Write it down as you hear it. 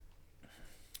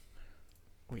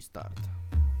We start.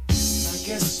 I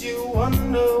guess you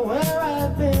wonder where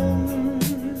I've been.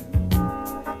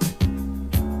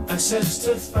 I searched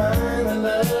to find the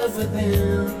love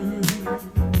within.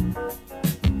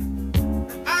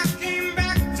 I came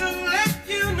back to let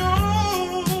you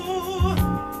know.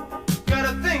 Got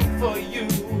a thing for you.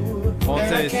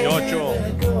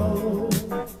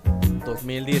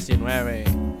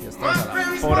 2019. Ya estamos a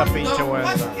la pura pinche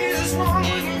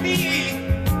vuelta.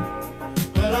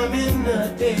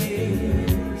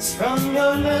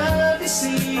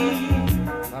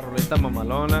 La rolita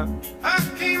mamalona.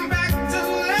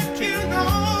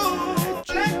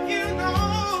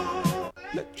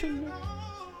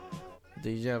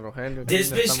 DJ Rogelio.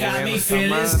 This bitch got me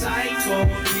feeling psycho,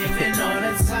 living on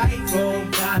a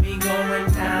tightrope, got me going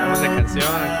down. Vamos de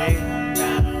canción aquí.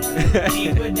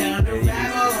 Deeper down the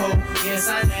rabbit hole. Yes,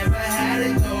 I never had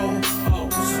it though. Oh,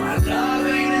 so my love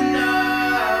ain't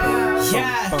enough.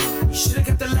 Yeah, you should've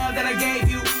kept the love that I gave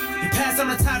you. You passed on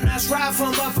the top notch ride for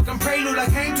a motherfucking prelude. I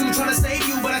came to trying to save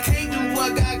you, but I can't do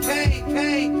what God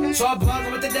can't. So I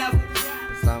bugger with the devil.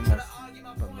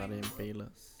 Empezamos a andar en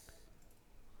pilas.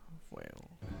 Fuego.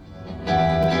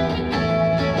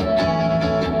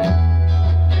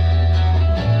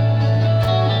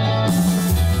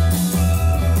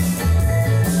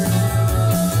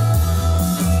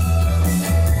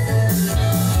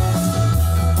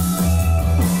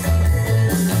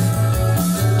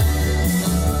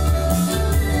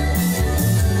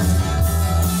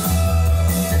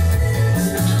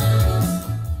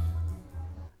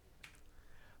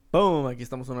 Boom, aquí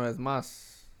estamos una vez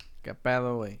más. ¿Qué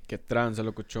pedo, güey? ¿Qué tranza,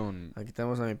 locochón? Aquí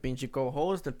tenemos a mi pinche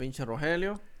co-host, el pinche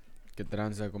Rogelio. ¿Qué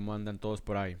tranza? ¿Cómo andan todos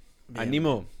por ahí? Bien.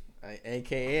 ¡Ánimo!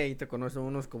 A.K.A. ahí te conocen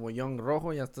unos como Young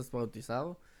Rojo, ya estás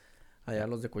bautizado. Allá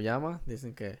los de Kuyama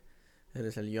dicen que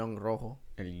eres el Young Rojo.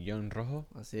 ¿El guión rojo?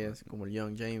 Así es, como el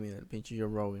Young Jamie del pinche Joe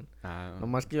Rogan. Ah,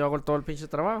 Nomás que yo hago todo el pinche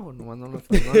trabajo, nomás no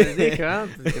les dije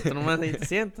antes, que tú nomás ahí te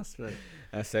sientas, güey.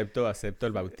 acepto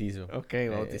el bautizo. Ok,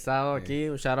 bautizado aquí,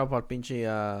 un shout out para el pinche,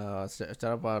 shout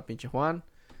out para el pinche Juan.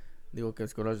 Digo que él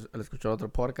escuchó otro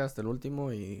podcast, el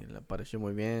último, y le pareció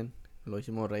muy bien. Lo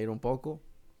hicimos reír un poco.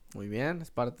 Muy bien,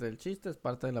 es parte del chiste, es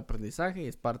parte del aprendizaje y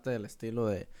es parte del estilo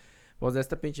de, pues, de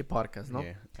este pinche podcast, ¿no?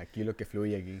 Yeah, aquí lo que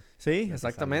fluye aquí. Sí,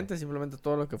 exactamente, simplemente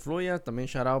todo lo que fluya. También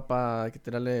shout out para, hay que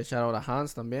tirarle shout out a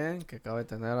Hans también, que acaba de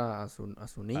tener a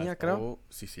su niña, creo. Oh,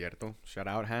 sí, cierto. Shout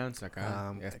out Hans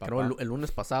acá. Es Creo papá. el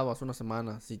lunes pasado, hace una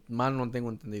semana, si mal no tengo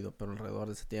entendido, pero alrededor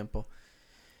de ese tiempo.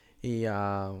 Y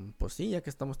pues sí, ya que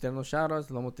estamos tirando shoutouts,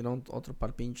 le vamos a tirar otro para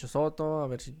el pinche Soto, a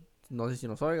ver si, no sé si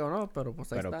nos oiga o no, pero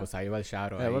pues ahí Pero está. pues ahí va el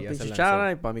shout out. Ahí va Ahí el ya se pinche lanzó.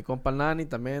 shoutout, y para mi compa el Nani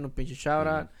también un pinche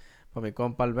shoutout, para mi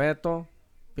compa el Beto,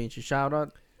 pinche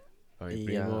shoutout, Para mi y,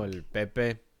 primo, el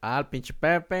Pepe. al pinche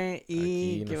Pepe,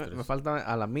 y Aquí que nuestros- me falta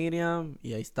a la Miriam,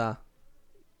 y ahí está.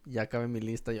 Ya acabé mi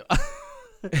lista yo.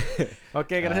 Ok,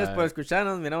 gracias por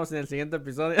escucharnos, miramos en el siguiente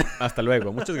episodio. Hasta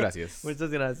luego. Muchas gracias. Muchas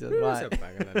gracias, Se bye.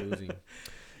 apaga la luz y...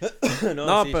 no,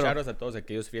 No, sí, pero- shoutouts a todos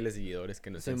aquellos fieles seguidores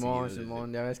que nos han seguido.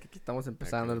 Simón, ya ves que aquí estamos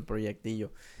empezando Ok. el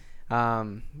proyectillo.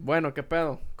 Bueno, ¿qué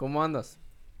pedo? ¿Cómo andas?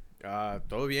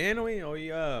 Todo bien, güey.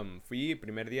 Hoy fui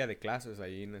primer día de clases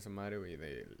ahí en esa madre, güey.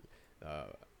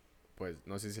 Pues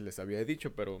no sé si les había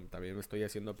dicho, pero también me estoy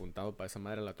haciendo apuntado para esa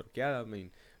madre la troqueada.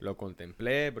 Lo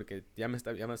contemplé porque ya me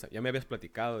habías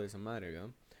platicado de esa madre, ¿verdad?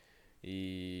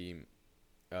 Y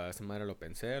esa madre lo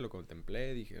pensé, lo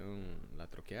contemplé, dije, la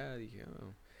troqueada, dije,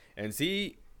 en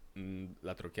sí,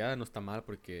 la troqueada no está mal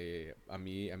porque a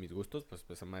mis gustos, pues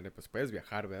esa madre, pues puedes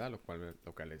viajar, ¿verdad? Lo cual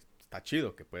está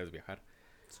chido que puedes viajar.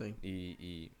 Sí.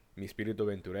 Y mi espíritu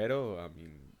aventurero, a mí,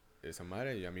 esa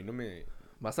madre, y a mí no me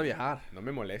Vas a viajar.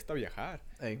 molesta viajar.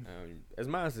 Ey. Es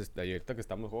más, ahorita que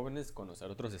estamos jóvenes, conocer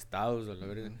otros estados, a la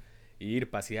verga, y ir,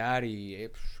 pasear y,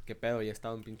 qué pedo, ya he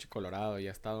estado en pinche Colorado, ya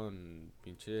he estado en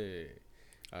pinche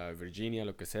Virginia,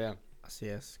 lo que sea. Así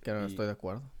es, que no Y- estoy de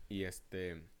acuerdo. Y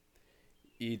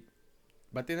y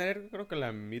va a tener, creo que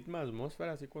la misma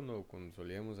atmósfera, así cuando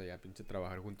solíamos allá pinche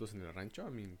trabajar juntos en el rancho.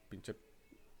 A mí, pinche,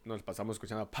 nos pasamos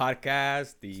escuchando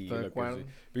podcast y Estoy de lo acuerdo. que,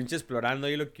 pinche explorando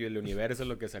ahí lo que el universo,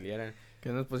 lo que saliera. Que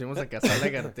nos pusimos a cazar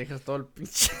lagartijas todo el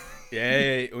pinche.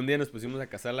 Y un día nos pusimos a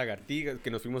cazar lagartijas,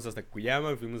 que nos fuimos hasta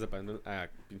Cuyama, fuimos a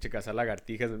pinche cazar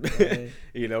lagartijas Ey.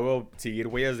 y luego seguir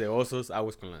huellas de osos,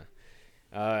 aguas con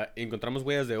la... encontramos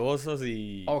huellas de osos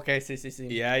y... Ok, sí.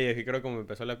 Y ahí creo como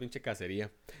empezó la pinche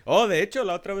cacería. Oh, de hecho,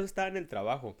 la otra vez estaba en el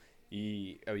trabajo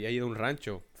y había ido a un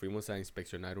rancho. Fuimos a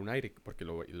inspeccionar un aire porque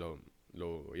lo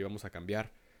íbamos a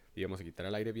cambiar. Íbamos a quitar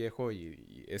el aire viejo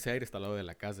y ese aire está al lado de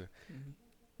la casa.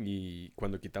 Y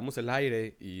cuando quitamos el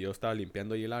aire y yo estaba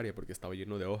limpiando ahí el área porque estaba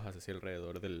lleno de hojas así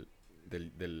alrededor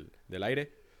del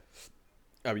aire,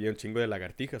 había un chingo de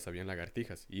lagartijas, habían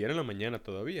lagartijas. Y era en la mañana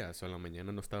todavía, o sea, en la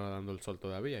mañana no estaba dando el sol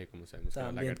todavía. Y como sabemos que las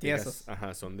Estaban bien lagartijas, tiesos.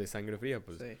 ajá, son de sangre fría,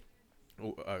 pues Sí.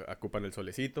 ocupan el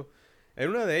solecito. En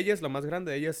una de ellas, la más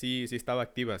grande de ellas, sí estaba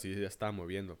activa, sí ya estaba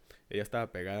moviendo. Ella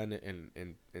estaba pegada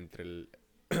entre el,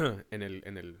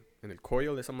 en el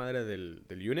coil de esa madre del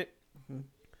unit. Ujú.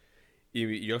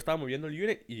 Y yo estaba moviendo el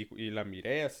unit y la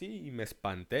miré así y me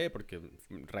espanté porque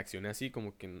reaccioné así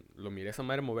como que lo miré a esa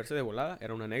madre moverse de volada,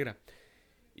 era una negra.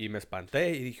 Y me espanté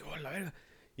y dije, oh, la verga.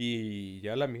 Y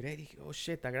ya la miré y dije, oh,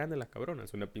 shit, está grande la cabrona.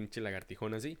 Es una pinche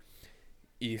lagartijona así.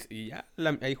 Y ya,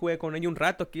 ahí jugué con ella un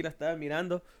rato, aquí la estaba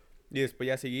mirando. Y después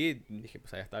ya seguí, dije,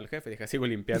 pues allá estaba el jefe. Dije, sigo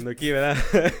limpiando aquí, ¿verdad?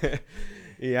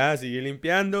 Y ya, seguí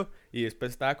limpiando. Y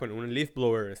después estaba con un leaf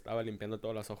blower. Estaba limpiando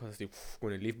todas las hojas así,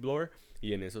 con el leaf blower.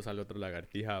 Y en eso sale otra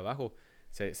lagartija abajo.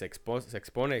 Se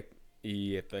expone.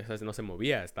 Y entonces no se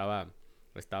movía. Estaba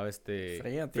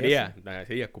Fría,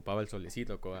 sí, ocupaba el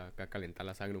solecito acá calentar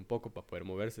la sangre un poco para poder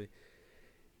moverse.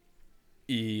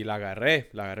 Y la agarré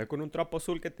con un trapo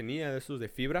azul que tenía de esos de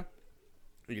fibra.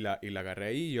 Y la agarré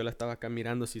ahí y yo la estaba acá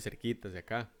mirando así cerquitas de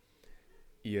acá.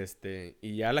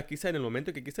 Y ya la quise, en el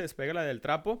momento que quise despegarla del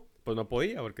trapo, pues no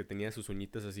podía porque tenía sus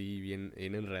uñitas así bien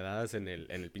enredadas en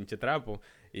el pinche trapo.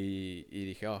 Y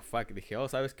dije, oh, fuck. Dije, oh,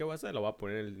 ¿sabes qué voy a hacer? Lo voy a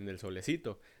poner en el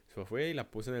solecito. So fue y la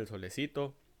puse en el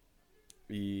solecito.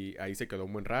 Y ahí se quedó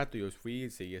un buen rato. Y yo fui y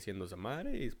seguí haciendo esa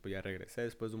madre. Y después ya regresé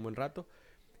después de un buen rato.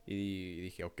 Y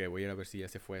dije, ok, voy a ir a ver si ya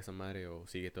se fue esa madre o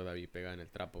sigue todavía pegada en el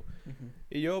trapo. Ujú.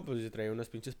 Y yo, pues, traía unos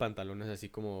pinches pantalones así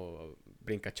como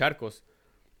brincacharcos.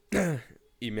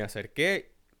 Y me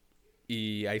acerqué.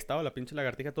 Y ahí estaba la pinche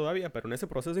lagartija todavía. Pero en ese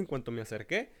proceso, en cuanto me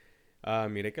acerqué,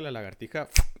 miré que la lagartija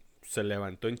se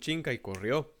levantó en chinga y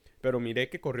corrió. Pero miré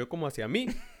que corrió como hacia mí.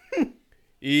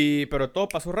 Pero todo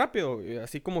pasó rápido. Y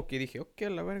así como que dije, ok, a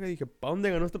la verga. Dije, ¿pa' dónde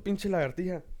ganó esta pinche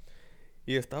lagartija?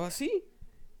 Y estaba así.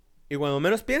 Y cuando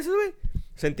menos piensas, güey,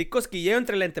 sentí cosquilleo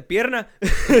entre la entrepierna.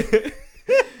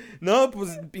 No,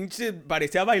 pues pinche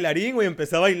parecía bailarín, güey.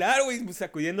 Empecé a bailar, güey,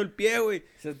 sacudiendo el pie, güey.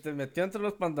 Se te metió entre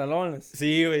los pantalones.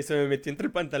 Sí, güey, se me metió entre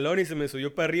el pantalón y se me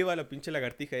subió para arriba la pinche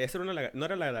lagartija. Y esa era no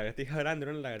era la lagartija grande,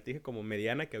 era una lagartija como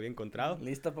mediana que había encontrado.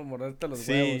 Lista para morderte los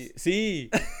Sí, huevos. sí,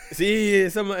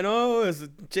 esa no,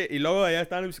 che, y luego allá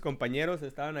estaban mis compañeros,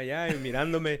 estaban allá y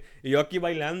mirándome, y yo aquí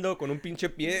bailando con un pinche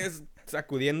pie,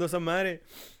 sacudiendo esa madre,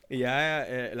 y ya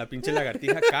la pinche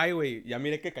lagartija cae, güey, ya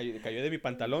miré que cayó de mi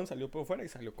pantalón, salió por fuera y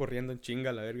salió corriendo en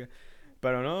chinga la verga,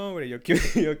 pero no, güey, yo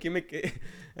aquí me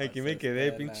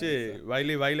quedé, pinche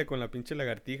baile y baile con la pinche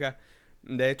lagartija.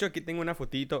 De hecho, aquí tengo una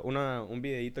fotito, un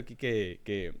videito aquí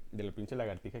que de la pinche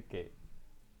lagartija que...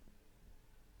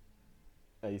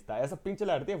 Ahí está, esa pinche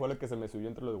lagartija fue lo que se me subió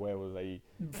entre los huevos ahí.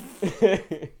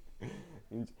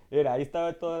 Mira, ahí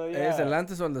estaba todavía. ¿Es el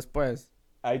antes o el después?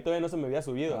 Ahí todavía no se me había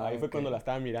subido. Ahí fue ok. cuando la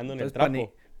estaba mirando en el Entonces,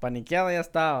 trapo. paniqueada ya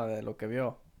estaba de lo que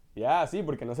vio. Ya, sí,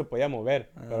 porque no se podía mover.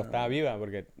 Pero Ah. estaba viva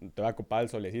porque te va a ocupar el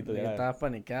solecito. Y Ya estaba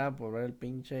paniqueada por ver el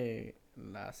pinche...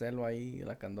 La selva ahí,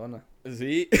 la candona.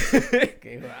 Sí.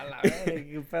 Que dijo, a la verga,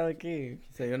 qué pedo aquí.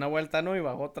 Se dio una vuelta, ¿no? Y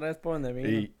bajó otra vez por donde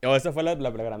vino. Esa fue la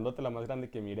grandota, la más grande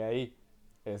que miré ahí.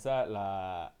 Esa,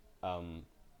 la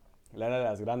de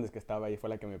las grandes que estaba ahí fue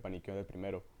la que me paniqueó de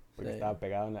primero. Porque Sí. estaba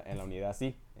pegada en la unidad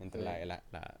así. Entre Sí.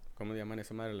 ¿cómo se llaman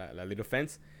esa madre? La little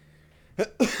fence.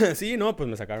 Sí, no, pues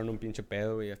me sacaron un pinche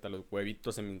pedo, güey. Hasta los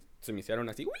huevitos se me hicieron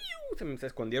así. Se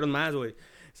escondieron más, güey.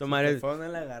 Esa Se madre. te fueron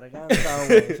en la garganta,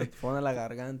 güey. Se te fueron en la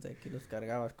garganta. Aquí los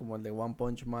cargabas como el de One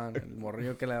Punch Man. El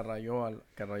morrillo que le rayó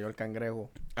que rayó al cangrejo.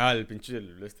 El pinche.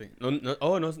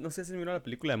 No sé si miró la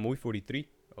película de Movie 43.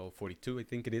 O 42, I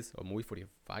think it is. O Movie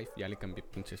 45. Ya le cambié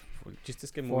pinches.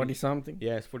 Chistes que 40 something.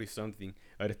 Yeah, es 40 something.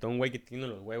 A ver, está un güey que tiene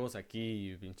los huevos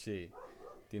aquí, pinche.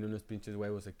 Tiene unos pinches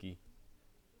huevos aquí.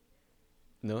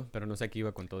 No, pero no sé a qué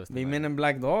iba con todo esto. Vi Men in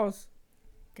Black 2.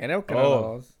 Creo que era la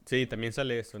 2. Sí, también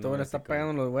sale eso. Todo le está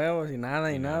pegando los huevos y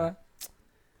nada y nada.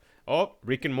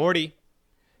 Rick and Morty.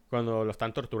 Cuando lo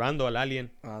están torturando al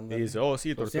alien. Ándale. Y dice,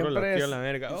 sí, Pues tortura siempre aquí a es- la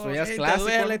verga. eso ya es Te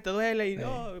clásico. duele. Y Sí.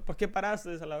 no, ¿por qué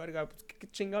paraste a la verga? Pues, ¿qué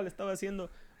chingado le estaba haciendo?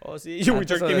 Sí, you were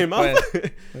Antes o jerking him off.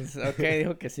 después. Pues, ok,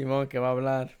 dijo que Simón que va a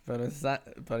hablar. Pero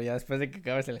ya después de que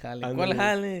acabes el jale. ¿Cuál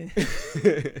Ándale.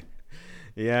 jale?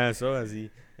 Ya, eso así.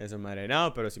 Esa madre.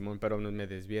 No, pero Simón, pero no me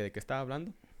desvié. ¿De qué estaba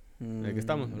hablando? ¿De qué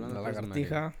estamos hablando? La Pues,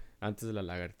 lagartija. Antes de la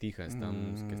lagartija,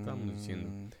 ¿qué estábamos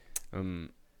diciendo? Mm,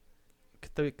 ¿Qué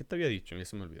te había dicho? Ya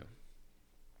se me olvidó.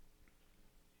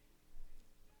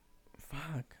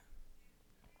 Fuck.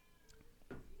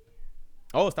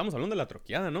 Estamos hablando de la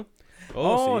troqueada, ¿no?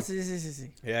 Oh, Sí.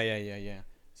 sí. Ya.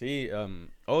 Sí,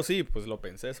 sí, pues lo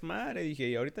pensé, es madre, dije,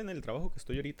 y ahorita en el trabajo que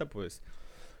estoy ahorita, pues,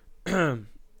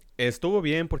 estuvo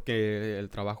bien porque el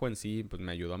trabajo en sí, pues,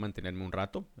 me ayudó a mantenerme un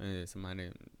rato, esa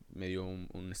madre me dio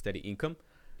un steady income,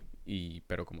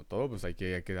 pero como todo, pues, hay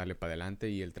que darle para adelante,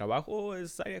 y el trabajo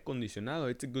es aire acondicionado,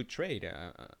 it's a good trade,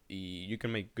 y you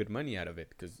can make good money out of it,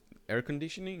 because air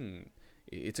conditioning,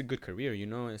 it's a good career,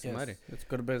 esa madre. Yes, it's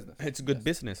good business. It's good Yes.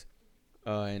 business.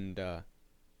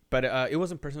 But it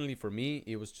wasn't personally for me.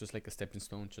 It was just like a stepping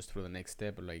stone, just for the next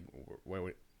step. Like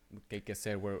 ¿qué hay que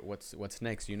hacer? What's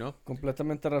next?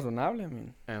 Completamente razonable, I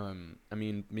mean. I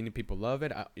mean, many people love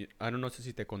it. I don't know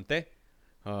si te conté.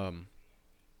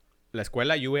 La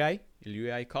escuela UAI, el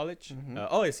UAI College.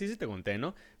 Ujú. Sí te conté,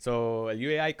 ¿no? So, el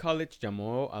UAI College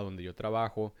llamó a donde yo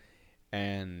trabajo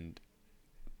and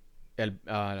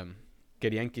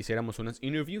querían que hiciéramos unas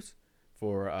interviews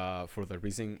for the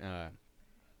recent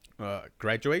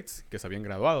graduates que se habían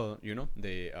graduado,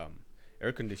 de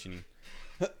air conditioning.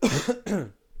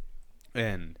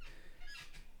 And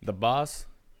the boss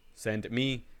sent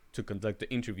me to conduct the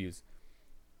interviews.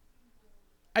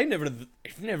 I've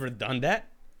never done that.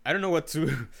 I don't know what to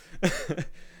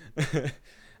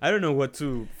I don't know what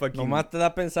to fucking Nomás te da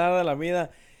a pensar de la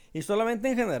vida. Y solamente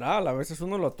en general, a veces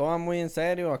uno lo toma muy en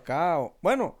serio acá.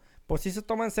 Bueno, pues sí se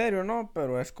toma en serio, ¿no?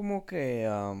 Pero es como que...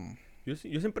 Yo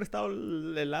siempre he estado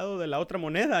del lado de la otra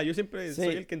moneda. Yo siempre Sí.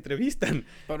 soy el que entrevistan.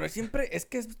 Pero es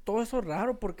que es todo eso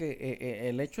raro porque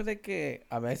el hecho de que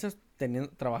a veces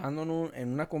trabajando en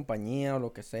una compañía o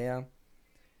lo que sea,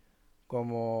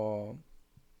 como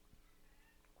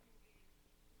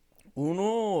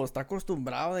uno está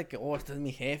acostumbrado de que, este es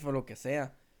mi jefe o lo que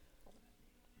sea.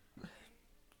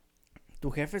 Tu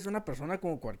jefe es una persona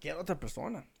como cualquier otra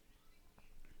persona.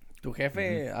 Tu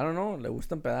jefe, I don't know, le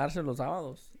gusta empedarse los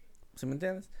sábados. ¿Sí me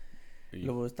entiendes? Y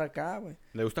Le gusta acá, güey.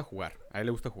 le gusta jugar. A él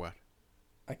le gusta jugar.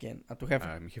 ¿A quién? ¿A tu jefe?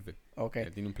 A mi jefe. Ok.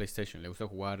 Él tiene un PlayStation. Le gusta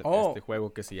jugar Oh. este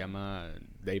juego que se llama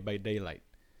Day by Daylight.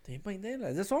 Day by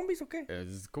Daylight. ¿Es de zombies o qué?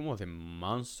 Es como de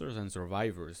Monsters and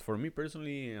Survivors. For me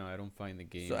personally, I don't find the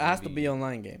game. So it has to really- be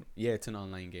online game. Yeah, it's an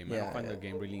online game. I Yeah, don't find the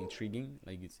game really intriguing.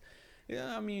 Like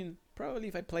yeah, I mean, probably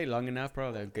if I play long enough,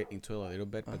 probably I'll get into it a little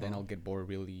bit, but then I'll get bored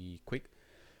really quick.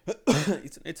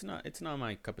 It's not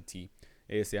my cup of tea.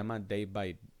 Se llama Day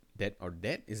by Dead or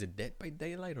Dead. Is it Dead by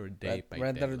Daylight or Day by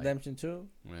Red Dead Daylight? Redemption 2.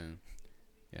 Well,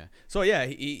 yeah. So yeah,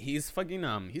 he's fucking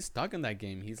he's stuck in that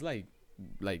game. He's like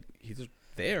he's just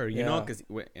there, you know, Yeah. because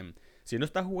si no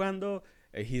está jugando,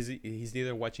 he's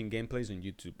either watching gameplays on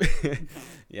YouTube.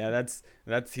 Yeah,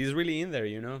 that's he's really in there,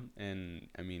 you know. And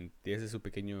I mean, ese es su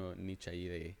pequeño niche ahí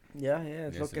de Ya,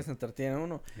 es lo Eso. que se entretiene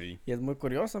uno. sí. Y es muy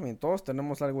curioso, I mean, todos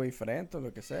tenemos algo diferente,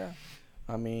 lo que sea.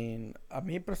 I mean, a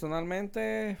mí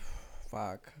personalmente,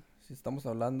 fuck, si estamos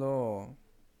hablando...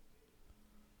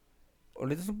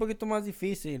 Ahorita es un poquito más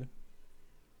difícil.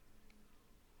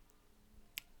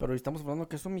 Pero estamos hablando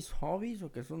que son mis hobbies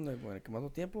o que son de bueno, que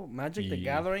más tiempo. Magic the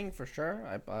Yeah. Gathering, for sure.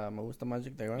 Me gusta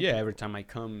Magic the Gathering. Yeah, every time I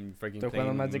come, freaking Estoy playing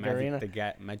jugando Magic Arena.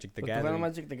 Magic the Estoy jugando Gathering.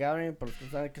 Magic the Gathering, pero tú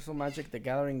sabes que eso Magic the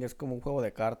Gathering es como un juego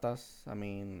de cartas. I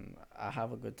mean, I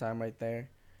have a good time right there.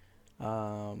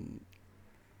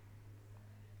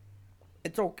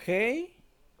 It's okay,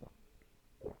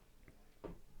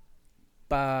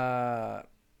 but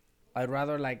I'd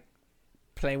rather like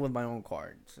play with my own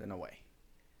cards in a way.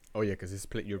 Oh yeah, because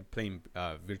you're playing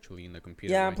virtually in the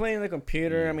computer. Yeah, I'm right? playing on the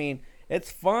computer. Yeah. I mean, it's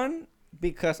fun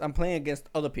because I'm playing against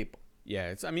other people. Yeah,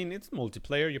 it's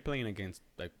multiplayer. You're playing against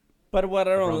like But what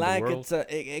I don't Around the like, world.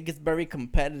 it gets very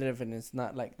competitive and it's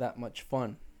not like that much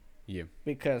fun. yeah.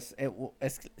 Because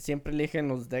siempre eligen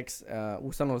los decks,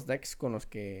 usan los decks con los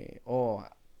que,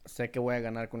 sé que voy a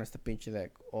ganar con este pinche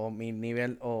deck. O mi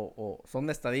nivel, o son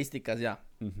de estadísticas ya.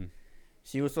 Mm-hmm.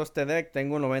 Si uso este deck,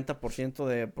 tengo un 90%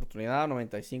 de oportunidad,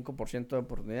 95% de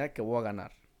oportunidad que voy a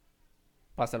ganar.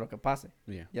 Pase lo que pase.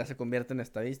 Yeah. Ya se convierte en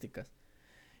estadísticas.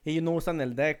 Y no usan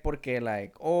el deck porque,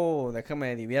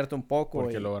 déjame divierto un poco.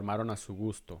 Porque lo armaron a su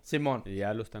gusto. Simón, Y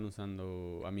ya lo están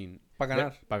usando, I mean... para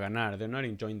ganar. Para ganar. They're not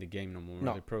enjoying the game no more.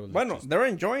 No. They're probably Bueno, just- they're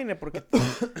enjoying it porque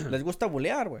les gusta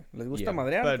bulear, güey. Les gusta yeah,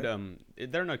 madrear. But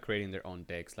they're not creating their own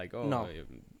decks. Like, No.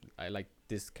 I like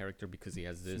this character because he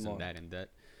has this Simón. and that and that.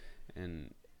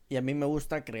 And, Y a mí me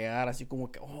gusta crear así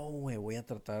como que, güey, voy a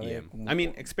tratar yeah. de... como I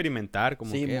mean, pon- experimentar como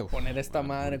sí, que... poner esta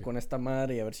bueno, madre muy con esta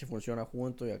madre y a ver si funciona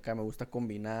junto. Y acá me gusta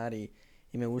combinar y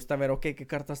me gusta ver, ok, ¿qué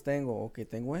cartas tengo? Ok,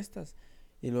 tengo estas.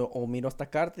 O miro esta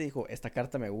carta y digo, esta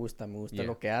carta me gusta Yeah.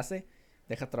 lo que hace.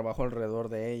 Deja trabajo alrededor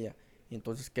de ella. Y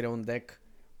entonces creo un deck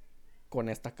con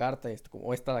esta carta.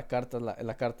 O esta carta es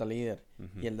la carta líder.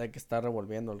 Ujú. Y el deck está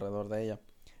revolviendo alrededor de ella.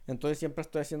 Entonces siempre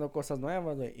estoy haciendo cosas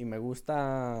nuevas, güey, y me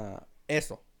gusta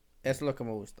eso. Eso es lo que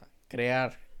me gusta.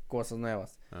 Crear cosas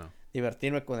nuevas. Oh.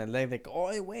 Divertirme con el leg de que,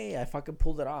 oh, güey, I fucking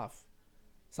pulled it off.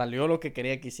 Salió lo que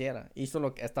quería que hiciera. Hizo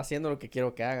lo que, está haciendo lo que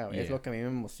quiero que haga. Es Yeah. lo que a mí me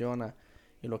emociona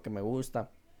y lo que me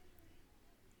gusta.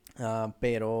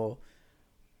 Pero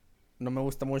no me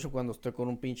gusta mucho cuando estoy con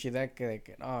un pinche deck de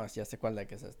que, no, ya sé cuál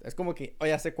deck es este. Es como que, oh,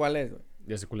 ya sé cuál es, güey.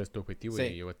 Ya sé cuál es tu objetivo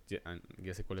Sí. y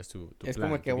ya sé cuál es tu Es plan,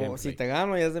 como que tu oh, si gameplay. te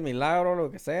gano ya es de milagro,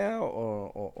 lo que sea,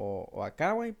 o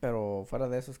acá, güey. Pero fuera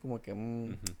de eso es como que,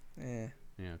 Mhm. eh.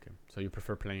 Yeah, okay. So you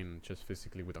prefer playing just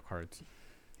physically with the cards?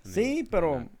 And Sí, then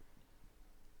pero that.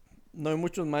 no hay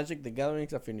muchos Magic the Gathering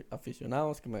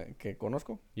aficionados que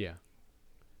conozco. Yeah.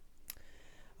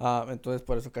 Entonces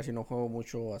por eso casi no juego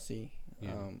mucho así.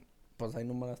 Yeah. Pues ahí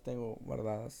no me las tengo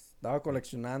guardadas. Estaba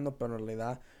coleccionando, pero en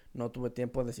realidad no tuve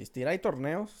tiempo de asistir. Hay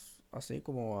torneos así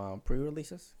como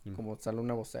pre-releases, Mm. como sale un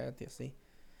nuevo set y así.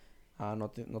 No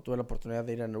tuve la oportunidad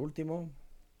de ir en el último,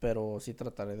 pero sí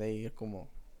trataré de ir como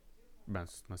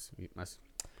Más.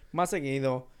 más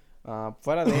seguido.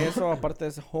 Fuera de eso, aparte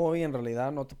de ese hobby, en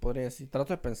realidad no te podría decir.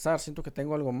 Trato de pensar, siento que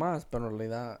tengo algo más, pero en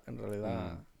realidad.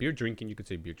 Beer drinking, you could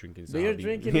say beer drinking is a Beer hobby.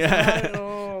 drinking is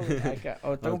no.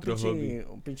 Tengo Otro hobby.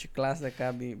 un pinche clase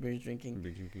acá, beer drinking.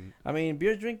 Beer drinking. I mean,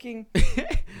 beer drinking.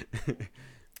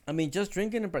 I mean, just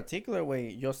drinking in particular,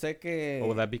 güey. Yo sé que. Or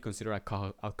would that be considered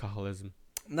alcoholism?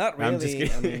 Not I'm just really. I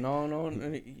kidding. mean, no.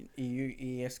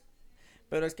 Y es.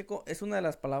 Pero es que es una de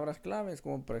las palabras claves,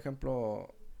 como por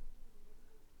ejemplo.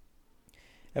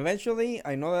 Eventually,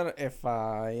 I know that if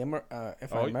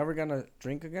I'm ever gonna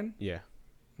drink again, Yeah.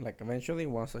 like eventually,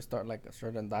 once I start like a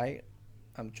certain diet,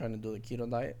 I'm trying to do the keto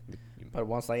diet. But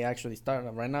once I actually start,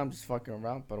 right now I'm just fucking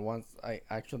around. But once I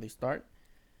actually start,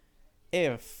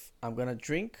 if I'm gonna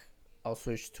drink, I'll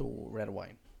switch to red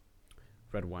wine.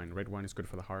 Red wine. Red wine is good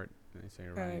for the heart. They say,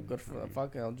 right? Good for the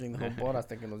fuck. I'll drink the whole bottle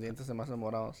hasta que los dientes se me hacen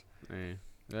morados.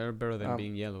 They're better than Um,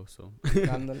 being yellow, so.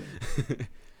 Ándale.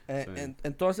 Sí.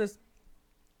 Entonces,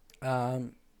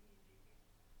 no.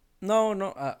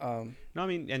 No, I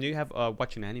mean, and you have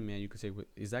watching anime. You could say,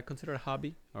 is that considered a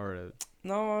hobby or?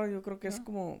 No, yo creo que es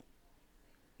como.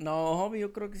 No, hobby,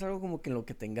 yo creo que es algo como que en lo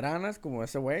que te engranas, como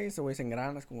ese güey se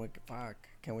engrana, es como que fuck,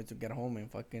 can't wait to get home and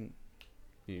fucking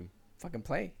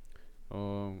play.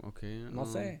 Oh, okay. No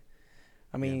sé.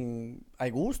 I mean, hay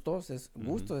gustos, es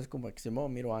como que si me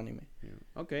miro anime. Yeah.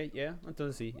 Okay, yeah.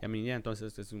 Entonces sí. I mean, yeah.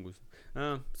 Entonces es un gusto.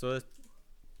 So that's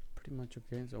pretty much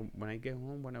okay. So when I get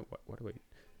home, what do I?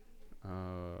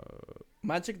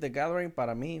 Magic the Gathering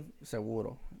para mí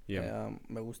seguro. Yeah.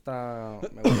 Me gusta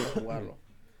jugarlo.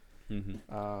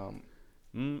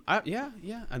 Yeah.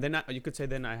 And then you could say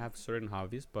then I have certain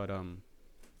hobbies, but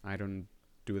I don't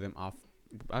do them off.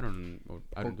 I don't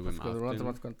do them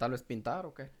often. Tal vez pintar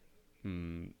o qué.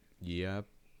 Yeah.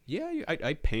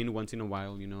 I paint once in a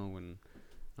while, you know, when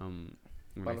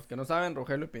Para los que no saben,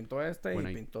 Rogelio pintó when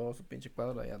y I- pintó su pinche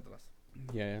cuadro de allá atrás.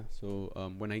 Yeah. So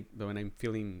when I'm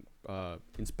feeling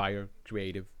inspired,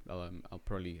 creative, I'll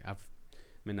probably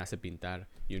me nace pintar,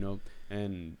 you know,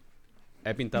 and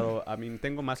he pintado, I mean,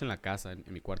 tengo más en la casa, en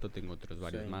mi cuarto tengo otros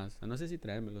varios Sí. más. No sé si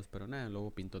traérmelos, pero nada,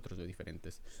 luego pinto otros de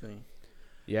diferentes. Sí.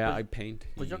 Yeah, Pues- I paint.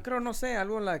 Pues yo creo, no sé,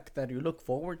 algo like that you look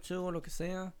forward to o lo que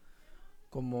sea.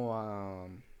 Como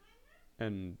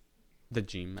And the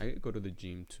gym, I go to the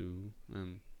gym too.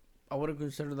 I wouldn't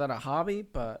consider that a hobby,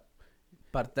 but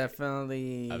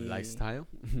definitely A lifestyle.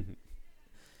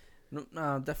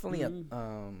 No, definitely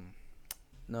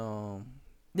no.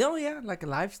 No, yeah, like a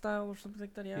lifestyle or something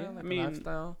like that. Yeah, Yeah, like I mean, a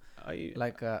lifestyle,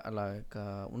 like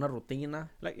una rutina.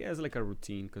 it's like a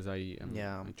routine because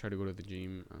Yeah. I try to go to the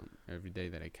gym every day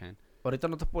that I can. Ahorita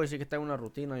no te puedo decir que tengo una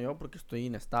rutina yo porque estoy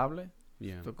inestable.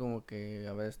 Yeah. Estoy como que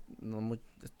a veces no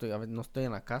estoy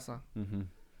en la casa. Mm-hmm.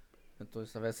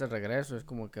 Entonces a veces regreso, es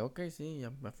como que, okay, sí,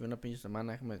 ya me fui una pinche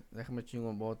semana, déjame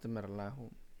chingo un bote, me relajo,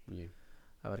 Yeah.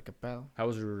 a ver qué pedo. How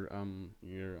was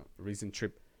your recent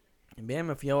trip? Bien,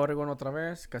 me fui a Oregon otra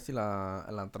vez, casi la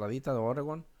entradita de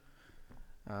Oregon.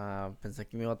 Pensé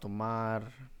que me iba a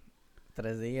tomar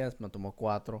 3 días, me tomó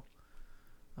 4.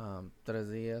 3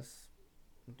 días,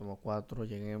 me tomó 4,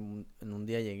 en un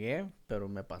día llegué, pero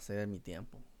me pasé de mi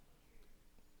tiempo.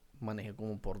 Manejé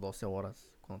como por 12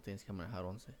 horas, cuando tienes que manejar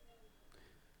 11.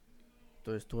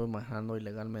 Entonces estuve manejando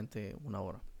ilegalmente 1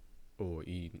 hora.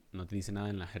 ¿Y no te dice nada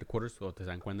en la headquarters o te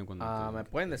dan cuenta cuando Me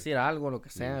pueden decir algo, lo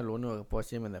que sea. Yeah. Lo único que puedo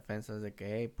decirme en defensa es de que,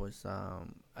 hey, pues,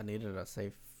 I needed a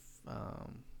safe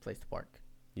place to park.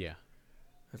 Yeah.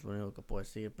 Es lo único que puedo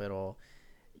decir, pero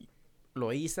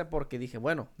lo hice porque dije,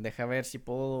 bueno, deja ver si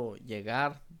puedo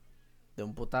llegar de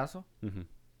un putazo. Mm-hmm.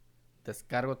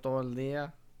 Descargo todo el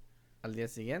día al día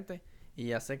siguiente y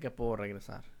ya sé que puedo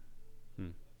regresar.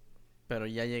 Pero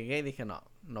ya llegué y dije,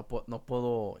 no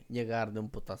puedo llegar de un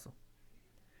putazo.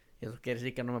 Y eso quiere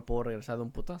decir que no me puedo regresar de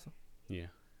un putazo.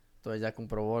 Yeah. Entonces ya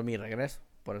comprobó mi regreso.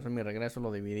 Por eso mi regreso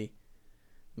lo dividí.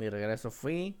 Mi regreso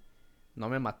fui. No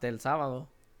me maté el sábado.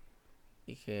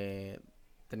 Dije,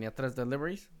 tenía 3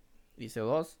 deliveries. Hice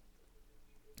 2.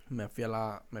 Me fui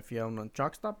a un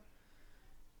truck stop.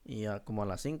 Y como a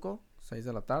las 5, 6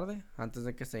 de la tarde. Antes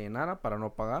de que se llenara para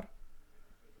no pagar.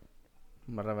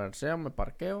 Me reverseo, me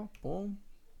parqueo. Pum.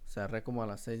 Cerré como a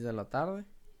las 6 de la tarde.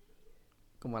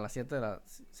 Como a las 7 de la...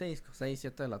 6,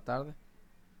 7 de la tarde.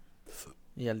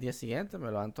 Y al día siguiente me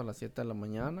levanto a las 7 de la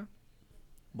mañana.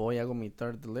 Voy, hago mi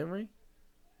third delivery.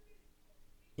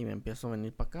 Y me empiezo a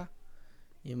venir para acá.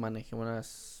 Y manejé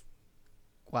unas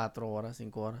 4 horas,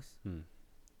 5 horas.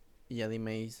 Y ya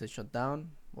me hice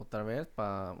shutdown otra vez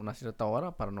para una cierta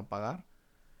hora para no pagar.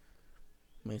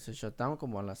 Me hice shutdown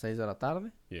como a las 6 de la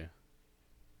tarde. Yeah.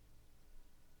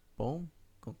 Boom.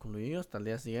 Concluido hasta el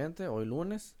día siguiente, hoy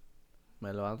lunes.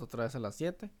 Me levanto otra vez a las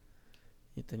 7.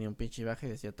 Y tenía un pinche viaje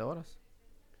de 7 horas.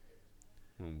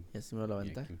 Y así me lo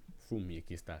aventé. Y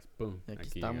aquí estás. Pum. Y aquí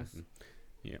estamos.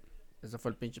 Yeah. Ese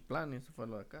fue el pinche plan y eso fue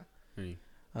lo de acá. Sí.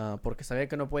 Porque sabía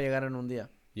que no puedo llegar en un día.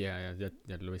 Ya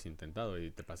lo habías intentado y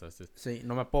te pasaste. Sí,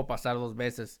 no me puedo pasar 2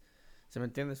 veces. ¿Se me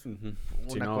entiendes? Ujú. Una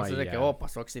Si no, cosa es ahí de ya- que,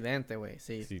 pasó accidente, güey.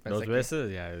 Sí, Sí, pensé 2 que-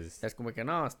 veces ya es. Es como que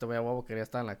no, este güey a huevo quería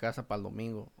estar en la casa para el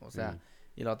domingo. O sea, Mm.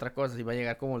 y la otra cosa, iba a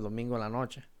llegar como el domingo en la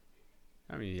noche.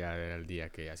 A mí ya era el día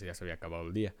que ya se había acabado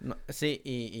el día. No, sí,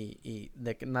 y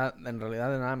de que nada, en realidad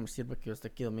de nada me sirve que yo esté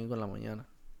aquí domingo en la mañana.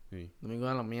 Sí. Domingo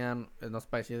en la mañana, no es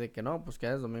para decir de que no, pues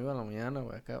que es domingo en la mañana,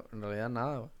 güey. Acá, en realidad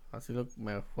nada, güey. Así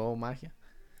me juego magia.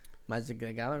 Magic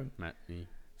the Gathering. Sí.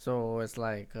 So it's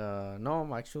like,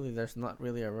 no, actually there's not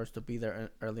really a rush to be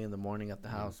there early in the morning at the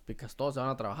house. Because todos se van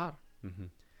a trabajar. Ujú.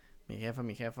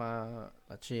 Mi jefa,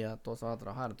 la chía, todos se van a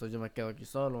trabajar. Entonces yo me quedo aquí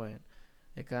solo, güey.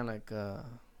 It kind of like,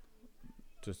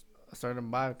 Just, a certain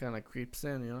vibe kind of creeps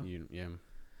in, you know? yeah.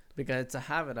 Because it's a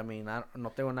habit. I mean,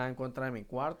 no tengo nada en contra de mi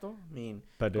cuarto. I mean,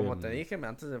 But, como te dije,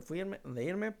 antes de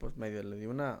irme, pues medio le di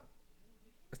una...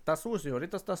 Está sucio,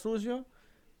 ahorita está sucio,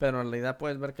 pero en realidad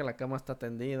puedes ver que la cama está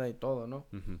tendida y todo, ¿no?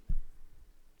 Ujú.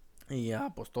 Y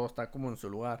ya, pues todo está como en su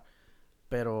lugar.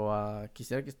 Pero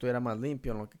quisiera que estuviera más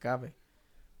limpio en lo que cabe.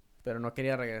 Pero no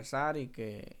quería regresar y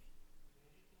que...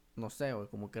 No sé, güey,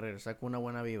 como que regresar con una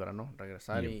buena vibra, ¿no?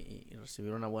 Regresar y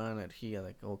recibir una buena energía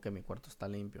de que mi cuarto está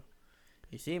limpio.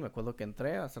 Y sí, me acuerdo que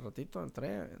entré hace ratito,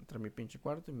 entré a mi pinche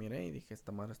cuarto y miré y dije,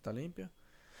 esta madre está limpia.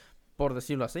 Por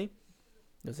decirlo así.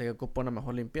 Yo sé que ocupa una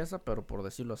mejor limpieza, pero por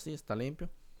decirlo así, está limpio.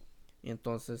 Y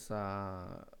entonces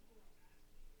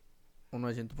uno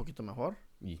se siente un poquito mejor.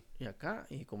 Y acá,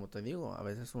 y como te digo, a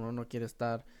veces uno no quiere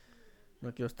estar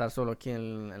solo aquí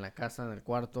en la casa, en el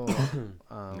cuarto.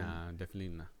 Nah, definitely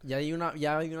nah. Ya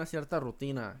hay una cierta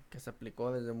rutina que se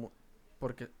aplicó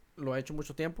porque lo he hecho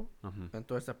mucho tiempo. Ujú.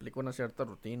 Entonces se aplicó una cierta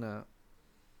rutina.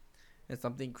 And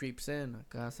something creeps in.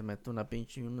 Acá se mete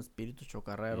un espíritu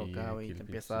chocarrero Sí, acá, güey. aquí Y te el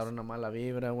empieza a dar pinches- una mala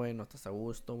vibra, güey. No estás a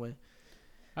gusto, güey.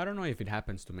 I don't know if it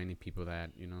happens to many people that,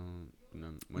 you know,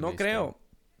 when No they creo.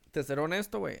 Te seré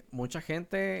honesto, güey. Mucha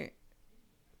gente...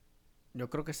 Yo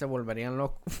creo que se volverían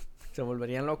locos. Se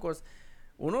volverían locos.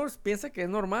 Uno piensa que es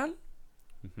normal.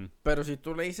 Ujú. Pero si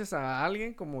tú le dices a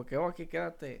alguien como que, aquí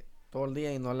quédate todo el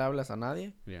día y no le hablas a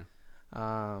nadie. Yeah.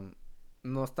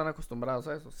 No están acostumbrados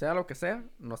a eso. Sea lo que sea,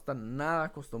 no están nada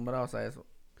acostumbrados a eso.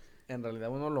 En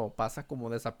realidad uno lo pasa como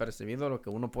desapercibido lo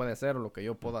que uno puede hacer o lo que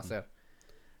yo puedo hacer.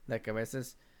 De que a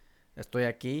veces estoy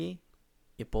aquí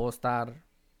y puedo estar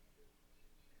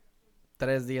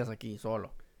 3 días aquí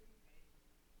solo.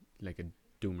 Like a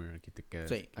doomer, aquí te quedas.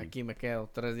 Sí, aquí me quedo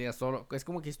 3 días solo. Es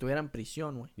como que estuviera en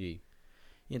prisión, güey. Y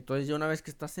Y entonces ya una vez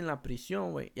que estás en la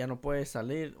prisión, güey, ya no puedes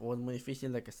salir o es muy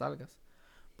difícil de que salgas.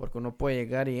 Porque uno puede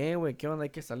llegar y, güey, ¿qué onda? Hay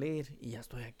que salir. Y ya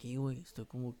estoy aquí, güey. Estoy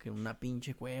como que en una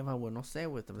pinche cueva, güey. No sé,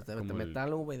 güey. Te como mete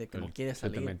algo, güey, de que no quieres se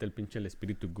te salir. mete el pinche el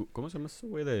espíritu. ¿Cómo se llama eso,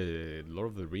 güey? De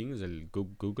Lord of the Rings, el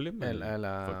Google him.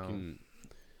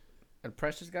 El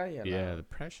Precious Guy. Yeah, the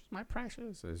precious, my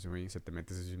precious. Ese güey, se te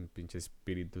metes ese pinche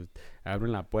espíritu.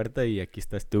 Abren la puerta y aquí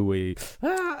estás tú, güey.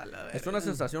 Es una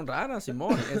sensación rara,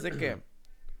 Simón. Es de que...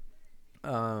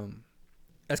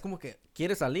 es como que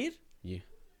quieres salir, Yeah,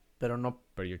 pero no...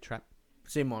 but you're trapped.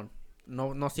 Simón,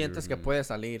 no sientes que Mm. puedes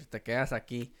salir. Te quedas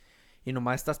aquí. Y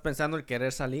nomás estás pensando en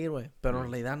querer salir, güey. Pero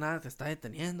en realidad nada te está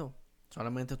deteniendo.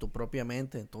 Solamente tu propia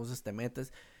mente. Entonces te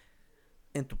metes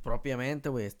en tu propia mente,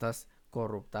 güey. Estás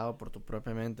corruptado por tu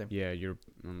propia mente. Yeah, your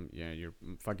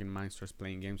fucking mind starts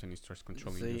playing games and it starts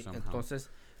controlling you Sí, somehow. entonces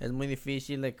es muy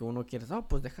difícil de que uno quiera,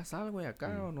 pues dejas algo y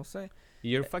acá, o no sé. Y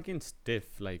you're fucking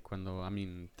stiff, like, cuando,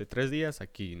 de 3 días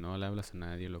aquí, no le hablas a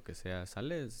nadie, lo que sea,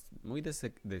 sales muy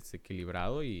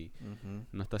desequilibrado y Ujú.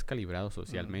 no estás calibrado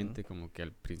socialmente, como que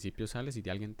al principio sales y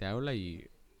alguien te habla y,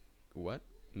 what?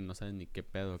 No sabes ni qué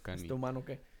pedo acá, ni... ¿Este humano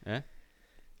qué? ¿Eh?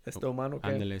 ¿Este humano qué?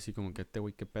 Ándale, así como que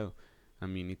güey, qué pedo.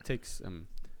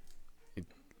 It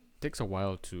takes a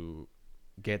while to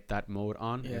get that mode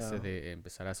on, Yeah. ese de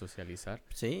empezar a socializar.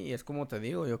 Sí, y es como te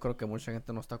digo, yo creo que mucha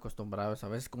gente no está acostumbrada a eso. A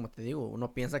veces, como te digo,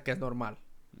 uno piensa que es normal,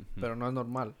 Ujú. pero no es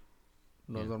normal.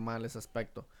 No es Yeah. normal ese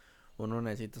aspecto. Uno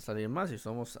necesita salir más y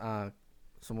somos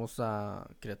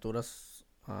criaturas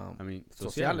Sociales,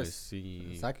 sociales. sí.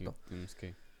 Exacto. Que tienes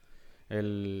que...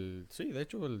 Sí, de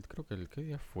hecho, creo que ¿qué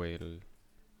día fue?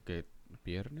 Que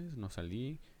viernes no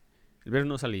salí. El viernes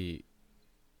no salí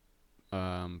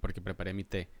porque preparé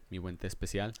mi buen té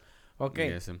especial. Ok, Y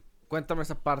ese- cuéntame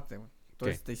esa parte, güey.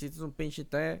 Entonces, ¿Qué? te hiciste un pinche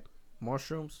té,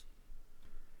 mushrooms.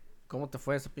 ¿Cómo te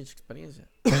fue esa pinche experiencia?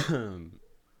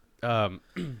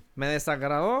 Me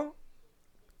desagradó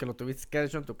que lo tuviste que haber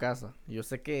hecho en tu casa. Yo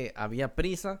sé que había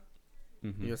prisa.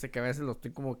 Ujú. Yo sé que a veces lo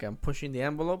estoy como que I'm pushing the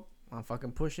envelope. I'm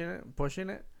fucking pushing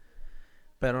it.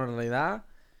 Pero en realidad,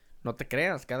 no te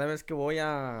creas. Cada vez que voy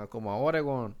como a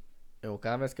Oregon, o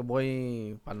cada vez que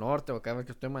voy para el norte, o cada vez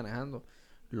que estoy manejando,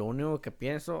 lo único que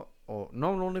pienso, o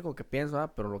no lo único que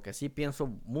pienso, pero lo que sí pienso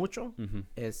mucho Ujú.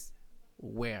 es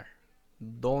where.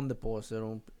 ¿Dónde puedo hacer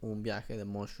un viaje de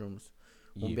mushrooms?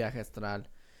 Un Yeah. viaje astral.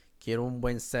 Quiero un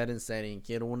buen setting.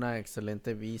 Quiero una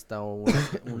excelente vista o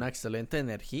una excelente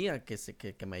energía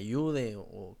que me ayude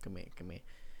o que me que me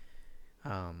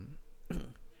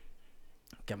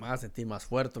haga sentir más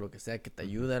fuerte, lo que sea, que te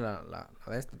ayude a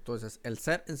esto. Entonces, el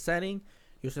setting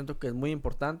yo siento que es muy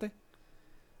importante.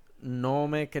 No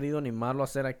me he querido animarlo a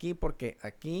hacer aquí porque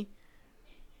aquí,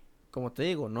 como te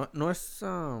digo, no es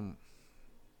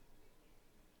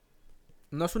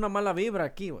una mala vibra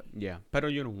aquí, güey. Yeah, pero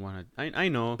you don't want it. I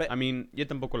know. Yo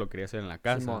tampoco lo quería hacer en la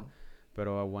casa, Simón.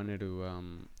 pero I wanted to.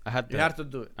 I had You to. have to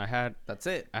do it. That's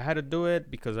it. I had to do it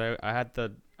because I had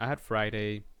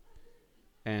Friday,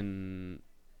 and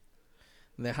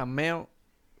Déjame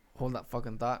hold that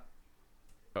fucking thought.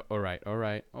 all right.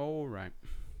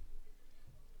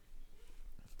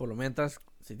 Por lo mientras,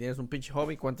 si tienes un pinche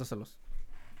hobby, cuéntaselos.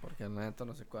 Porque la neta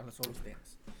no sé cuáles son los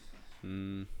tienes.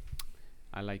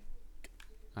 I like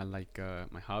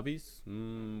my hobbies.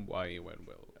 Why? Well.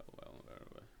 Where do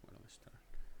I start?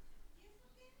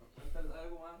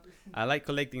 I like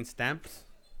collecting stamps,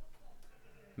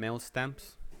 mail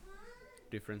stamps,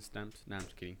 different stamps. No, I'm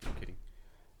just kidding.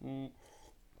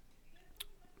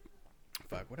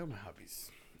 Fuck, what are my hobbies?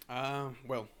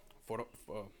 Well,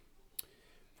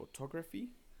 photography.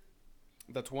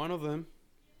 That's one of them.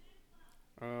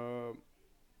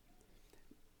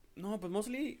 No, but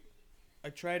mostly I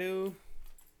try to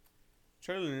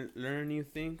learn new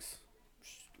things.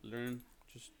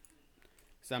 Just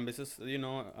some business,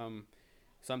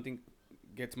 something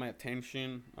gets my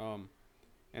attention,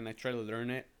 and I try to learn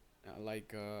it.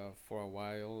 For a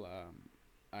while,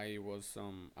 I was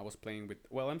playing with.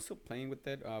 Well, I'm still playing with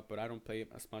it, but I don't play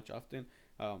it as much often.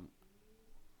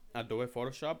 Adobe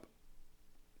Photoshop,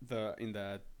 in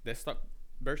the desktop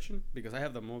version, because I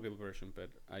have the mobile version, but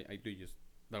I do use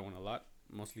that one a lot,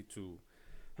 mostly to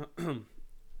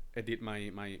edit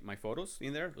my photos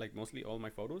in there, like mostly all my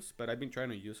photos. But I've been trying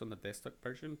to use on the desktop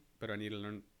version, but I need to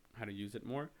learn how to use it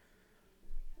more.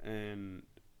 And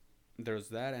there's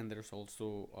that, and there's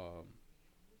also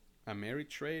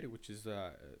Ameritrade, which is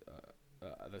the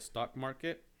stock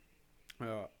market.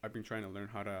 I've been trying to learn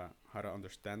how to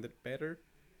understand it better,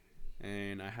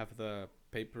 and I have the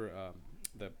paper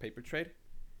trade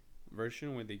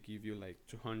version where they give you like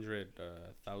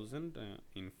 200,000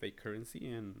 in fake currency,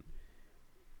 and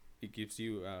it gives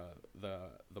you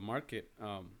the market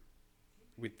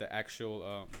with the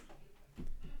actual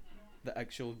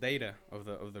data of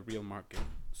the real market.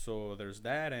 So there's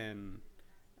that, and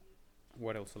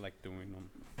what else I like doing?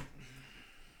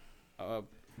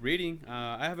 Reading.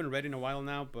 I haven't read in a while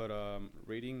now, but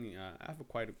reading. I have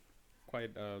quite I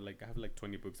have like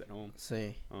 20 books at home.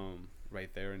 Sí.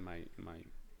 Right there in my.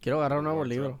 Quiero agarrar un nuevo wardrobe.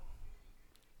 libro.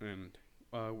 And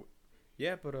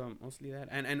yeah, but mostly that,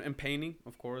 and painting,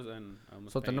 of course, and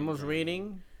So tenemos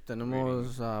reading,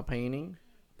 tenemos painting.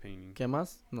 Painting. ¿Qué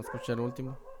más? No escuché el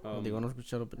último. Digo, no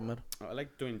escuché lo primero. I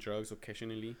like doing drugs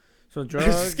occasionally. So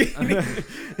drugs. Just kidding.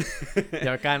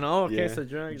 Ya acá no, okay, Yeah, so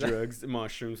drugs. drugs,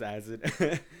 mushrooms, acid.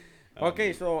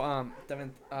 Okay, so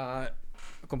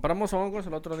compramos hongos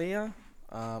el otro día,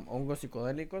 hongos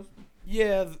psicodélicos.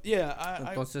 Yeah,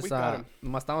 Entonces, we got 'em.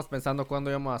 nomás estábamos pensando cuándo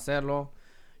íbamos a hacerlo.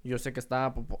 Yo sé que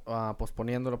estaba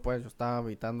posponiéndolo, pues, yo estaba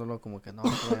evitándolo, como que no,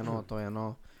 todavía no, todavía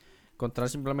no. Encontrar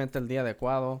simplemente el día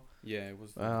adecuado. Yeah, it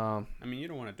was. Ah, I mean, you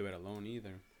don't want to do it alone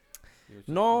either. It was just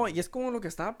no, fun. y es como lo que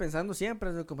estaba pensando siempre,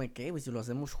 es de como que, güey, si lo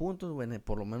hacemos juntos, güey,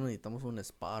 por lo menos necesitamos un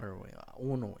spotter, güey,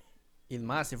 uno, güey. Y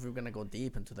más if we're gonna go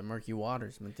deep into the murky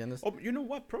waters, ¿me entiendes? Oh, you know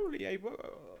what? Probably I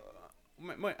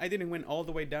didn't went all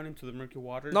the way down into the murky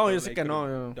waters. No, but yo sé I que no,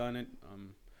 could've yo- Done it.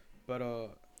 But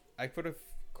I could have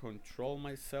controlled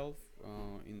myself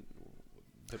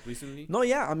recently. No,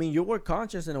 yeah, I mean, you were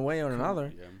conscious in a way or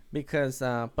another. Yeah. Because,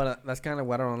 but that's kind of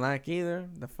what I don't like either.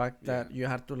 The fact that Yeah. you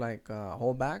had to, like,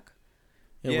 hold back.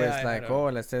 It Yeah, was I like, had a- oh,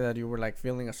 let's say that you were, like,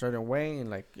 feeling a certain way. And,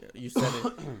 like, you said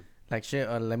it, like, shit,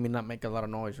 let me not make a lot of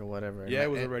noise or whatever. Yeah, And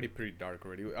it was I- already pretty dark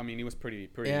already. I mean, it was pretty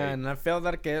Yeah, late. and I felt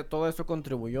that que todo eso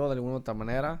contribuyó de alguna otra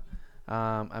manera.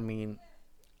 I mean,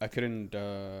 I couldn't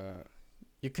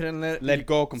you couldn't let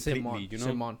go completely, Simon, you know.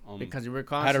 Simon, because you were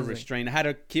I had to conscious. restrain. I had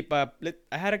to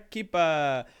keep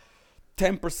a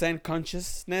 10%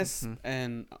 consciousness, Mhm.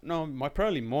 and no,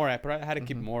 probably more. I probably had to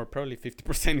keep Mhm. more, probably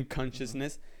 50%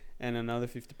 consciousness, and another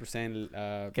 50%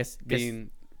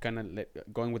 being kind of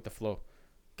going with the flow.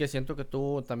 Que siento que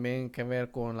tuvo también que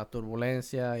ver con la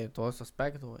turbulencia y todo ese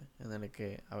aspecto, güey. En el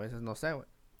que a veces, no sé, güey.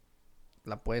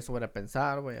 La puedes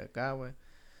sobrepensar, güey, acá, güey.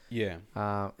 Yeah.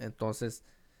 Entonces,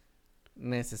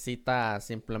 necesita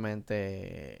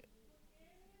simplemente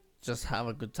just have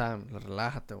a good time.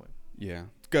 Relájate, güey. Yeah.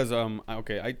 Because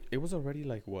it was already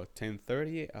like what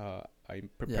 10:30. I Ya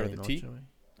prepared de the tea. noche, güey.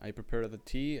 I prepared the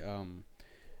tea.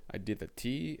 I did the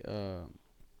tea.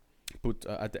 Put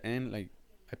at the end, like,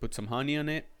 I put some honey on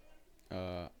it.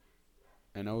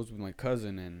 And I was with my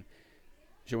cousin, and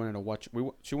she wanted to watch.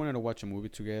 She wanted to watch a movie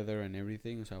together and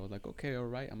everything. So I was like, okay, all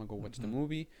right, I'm gonna go watch the Mhm.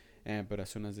 movie. But as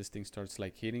soon as this thing starts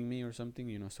like hitting me or something,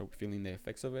 start feeling the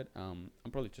effects of it. I'm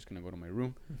probably just gonna go to my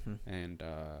room Mhm. and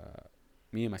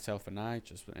me and myself and I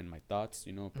just and my thoughts,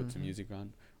 put some Mhm. music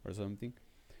on or something.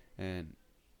 And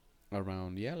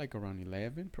around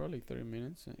 11, probably 30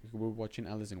 minutes, we were watching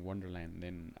Alice in Wonderland.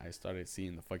 Then I started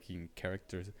seeing the fucking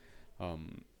characters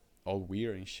all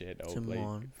weird and shit. Simón.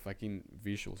 Like fucking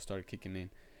visuals started kicking in,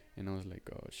 and I was like,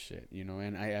 oh shit,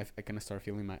 and I kind of started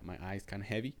feeling my eyes kind of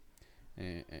heavy,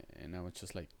 and I was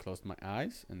just like closed my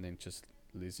eyes and then just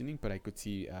listening, but I could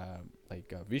see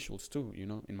visuals too,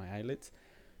 in my eyelids.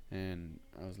 And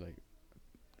I was like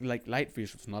light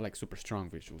visuals, not like super strong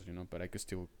visuals, but I could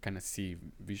still kind of see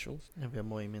visuals. Había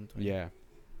movimiento. Yeah.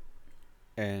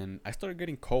 And I started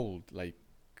getting cold, like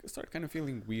I started kind of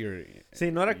feeling weird.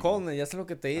 Sí, no era Y- coldness, ya sé lo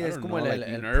que te I dice. Es don't como know, el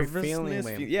like pre-feeling,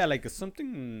 nervousness. güey. Yeah, like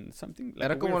something like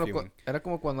Era a como, weird feeling. era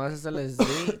como cuando haces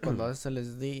LSD, cuando haces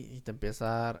LSD y te empieza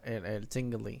a dar el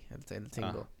tingly, el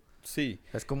tingle. Sí.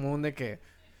 Es como un de que,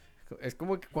 es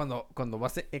como que cuando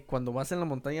vas en la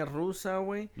montaña rusa,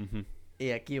 güey, Ujú. y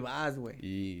aquí vas, güey.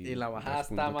 Y la bajada das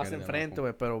punto está que más era de enfrente, abajo.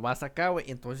 güey, pero vas acá, güey,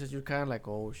 y entonces you're kind of like,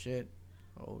 oh shit,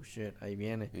 ahí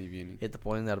viene. Ahí viene. Y te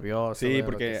pones nervioso, Sí, güey, lo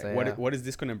porque que sea. what is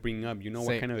this gonna bring up? You know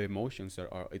what Sí. kind of emotions are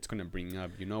it's gonna bring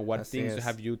up? You know what Así things es.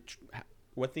 have you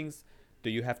what things do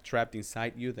you have trapped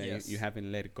inside you that Yes. you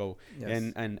haven't let go?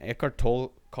 Yes. And Eckhart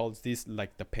Tolle calls this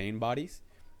like the pain bodies,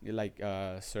 like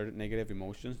certain negative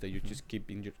emotions that you just keep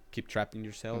trapped in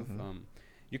yourself. Mhm.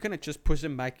 You kind of just push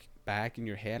them back in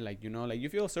your head, like like you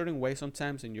feel a certain way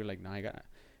sometimes, and you're like, no,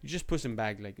 you just push them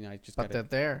back, like I just But gotta. they're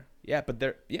there. Yeah, but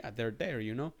they're there,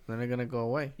 Then they're gonna go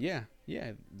away. Yeah,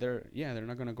 they're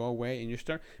not gonna go away, and you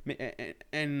start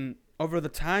and over the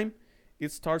time,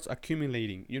 it starts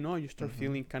accumulating. You start Mhm.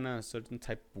 feeling kind of a certain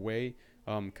type of way,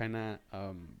 kind of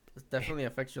It definitely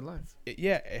affects your life.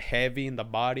 heavy in the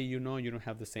body. You don't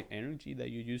have the same energy that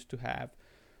you used to have.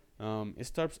 It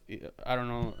starts. I don't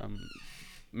know.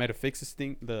 Metaphysics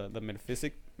thing, the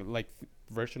metaphysic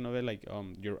version of it, like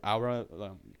your aura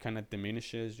kind of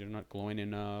diminishes. You're not glowing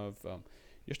enough.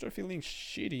 You start feeling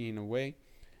shitty in a way,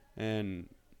 and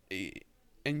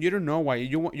you don't know why.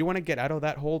 You want to get out of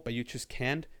that hole, but you just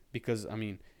can't, because I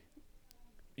mean,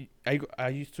 I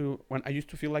used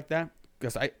to feel like that,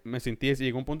 because me sentí así.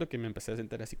 Llegó un punto que me empecé a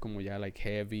sentir así como ya like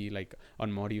heavy, like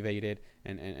unmotivated,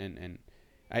 and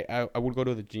I would go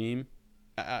to the gym.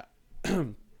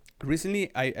 Recently,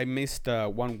 I missed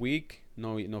 1 week.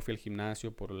 No fui al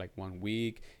gimnasio por like 1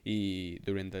 week. Y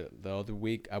during the other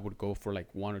week, I would go for like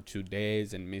 1 or 2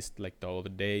 days and missed like the other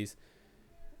days.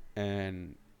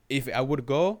 And if I would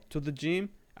go to the gym,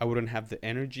 I wouldn't have the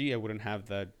energy. I wouldn't have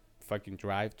the fucking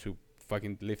drive to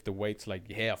fucking lift the weights. Like,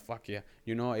 yeah, fuck yeah.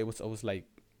 It was like,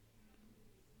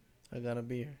 I gotta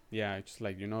be here. Yeah, it's just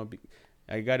like, you know,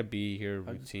 I gotta be here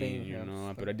I'm just routine, being you here, I'm know.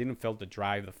 just But like- I didn't feel the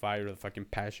drive, the fire, the fucking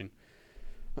passion.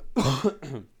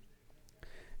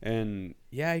 And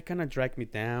yeah, it kind of dragged me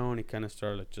down. It kind of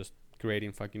started like, just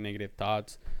creating fucking negative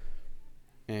thoughts.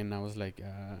 And I was like,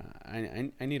 I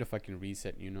need a fucking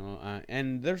reset, you know.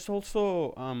 And there's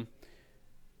also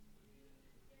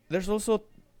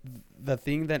the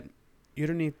thing that you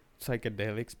don't need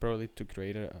psychedelics probably to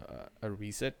create a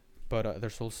reset, but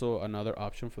there's also another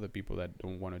option for the people that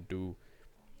don't want to do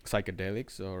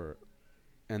psychedelics,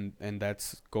 and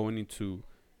that's going into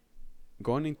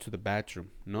the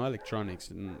bathroom. No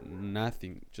electronics,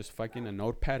 nothing, just fucking a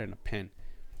notepad and a pen.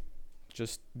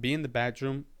 Just be in the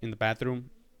bathroom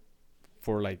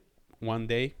for like one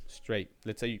day straight.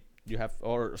 Let's say you have,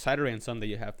 or Saturday and Sunday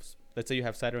you have, let's say you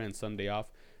have Saturday and Sunday off,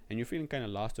 and you're feeling kind of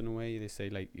lost in a way. They say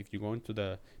like, if you go into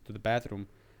the bathroom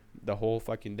the whole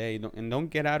fucking day, don't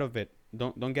get out of it.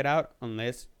 Don't get out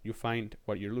unless you find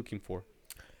what you're looking for.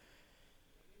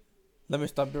 Let me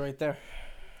stop you right there.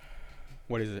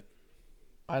 What is it?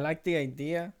 I like the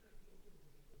idea,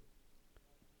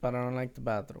 but I don't like the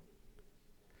bathroom.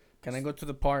 Can I go to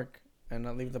the park and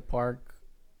not leave the park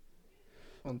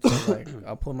until like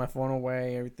I'll put my phone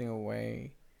away, everything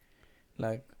away?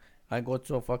 Like I go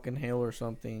to a fucking hill or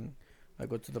something. I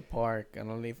go to the park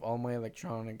and I leave all my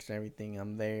electronics, everything.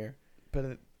 I'm there,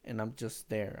 But and I'm just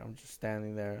there. I'm just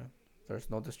standing there. There's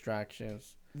no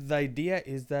distractions. the idea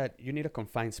is that you need a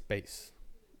confined space.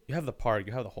 You have the park.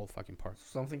 You have the whole fucking park.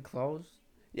 Something closed.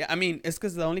 Yeah, I mean, it's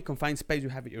because the only confined space you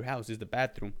have at your house is the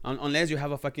bathroom. Unless you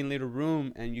have a fucking little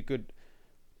room and you could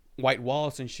white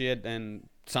walls and shit and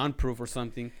soundproof or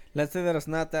something. Let's say that it's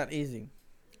not that easy.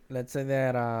 Let's say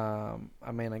that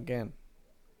I mean, again,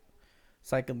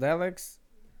 psychedelics,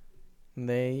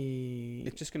 they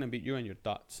It's just gonna be you and your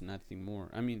thoughts, nothing more.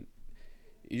 I mean,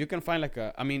 you can find like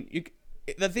a. I mean,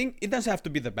 the thing, it doesn't have to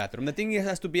be the bathroom. The thing, it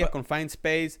has to be a confined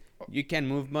space. You can't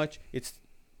move much. It's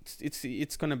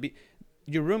gonna be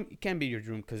your room. It can't be your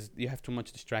room because you have too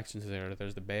much distractions there.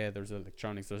 There's the bed. There's the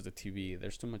electronics. There's the TV.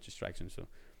 There's too much distractions. So.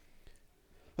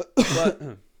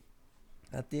 but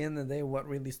at the end of the day, what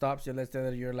really stops you? Let's say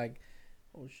that you're like,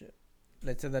 oh shit.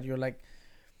 Let's say that you're like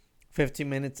 15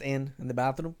 minutes in the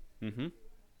bathroom. Mm-hmm.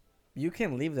 You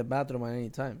can leave the bathroom at any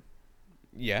time.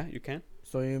 Yeah, you can.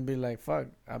 So you'll be like, fuck,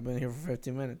 I've been here for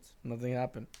 15 minutes. Nothing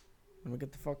happened. Let me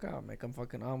get the fuck out. Make a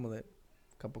fucking omelet.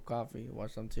 Cup of coffee.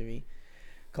 Watch some TV.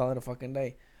 Call it a fucking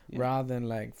day. Yeah. Rather than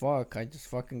like, fuck, I just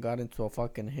fucking got into a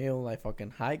fucking hill. I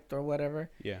fucking hiked or whatever.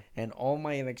 Yeah. And all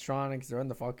my electronics, they're in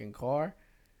the fucking car.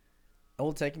 It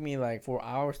will take me like 4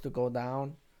 hours to go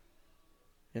down.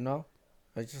 You know?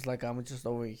 It's just like I'm just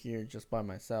over here just by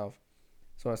myself.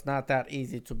 So it's not that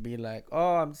easy to be like,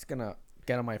 oh, I'm just gonna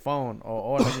get on my phone,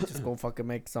 or let me just go fucking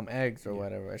make some eggs or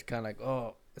whatever. It's kind of like,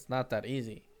 oh, it's not that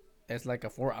easy. It's like a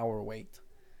 4-hour wait.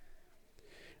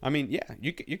 I mean, yeah,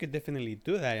 you could definitely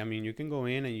do that. I mean, you can go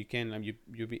in and you can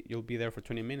you'll be there for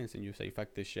 20 minutes and you say,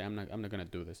 fuck this shit, I'm not gonna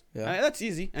do this. Yeah. That's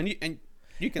easy, and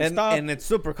you can stop. And it's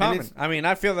super common. it's- I mean,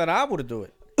 I feel that I would do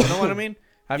it. You know what I mean?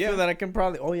 I Yeah. feel that I can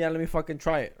probably, oh yeah, let me fucking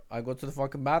try it. I go to the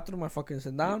fucking bathroom, I fucking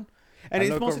sit down, and I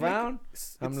it's look mostly around,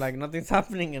 I'm like, nothing's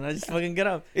happening, and I just fucking get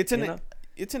up. it's you know?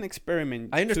 it's an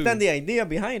experiment. I understand too. the idea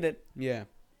behind it, Yeah.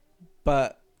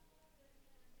 but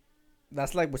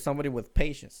that's like with somebody with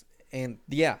patience. And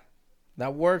yeah,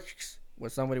 that works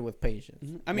with somebody with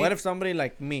patience. I mean, What if somebody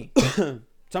like me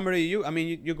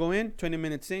you go in 20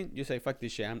 minutes in, you say, fuck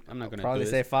this shit, I'm not gonna probably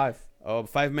do say this. 5? Oh,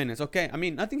 5 minutes. Okay. I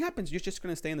mean, nothing happens. You're just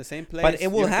gonna stay in the same place. But it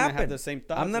will You're gonna happen. Have the same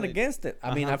thoughts. I'm not like- against it.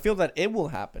 I mean, Uh-huh. I feel that it will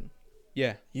happen.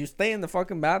 Yeah. You stay in the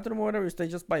fucking bathroom or whatever, you stay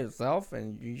just by yourself,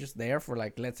 and you're just there for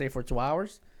like, let's say for 2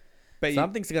 hours. But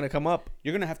Something's gonna come up.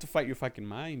 you're gonna have to fight your fucking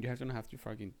mind. You're gonna have to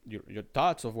fucking your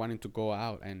thoughts of wanting to go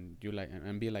out and you like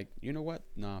and be like, you know what?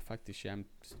 No, fuck this shit. I'm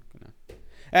just gonna.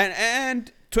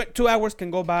 And 2 hours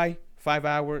can go by. 5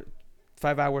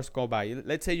 hours go by.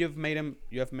 Let's say you have made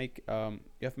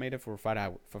it for 5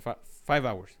 hours. For 5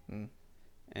 hours, Mm.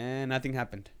 and nothing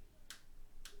happened.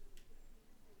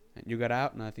 And you got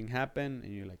out, nothing happened,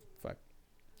 and you're like, fuck.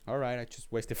 All right, I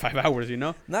just wasted 5 hours, you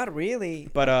know. Not really.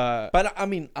 But But I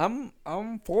mean, I'm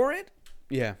for it.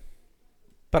 yeah.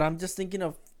 But I'm just thinking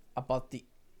about the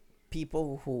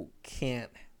people who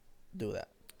can't do that.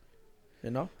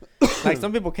 You know, like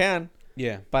some people can,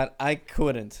 Yeah. but I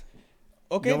couldn't.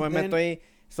 Okay. Yo me then- meto ahí.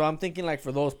 So I'm thinking like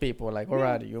for those people, like,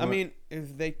 alright, you. I mean,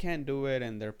 if they can't do it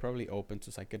and they're probably open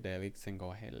to psychedelics, then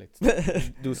go ahead, let's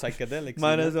do psychedelics.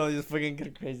 might you know? as well just fucking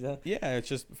get crazy. Huh? Yeah, it's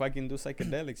just fucking do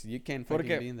psychedelics. You can't fucking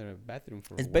Porque be in the bathroom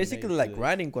for It's 1 basically day, like 2 days.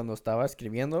 writing cuando estaba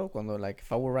escribiendo, cuando like if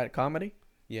I would write comedy.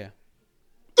 Yeah.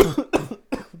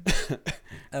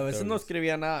 A veces no Thirties.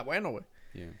 escribía nada bueno, güey.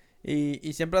 Yeah.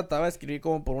 Y siempre trataba de escribir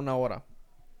como por 1 hora.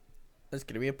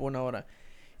 Escribí por 1 hora.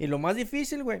 Y lo más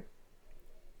difícil, güey,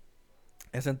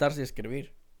 es sentarse y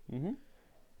escribir. Mhm.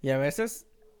 Y a veces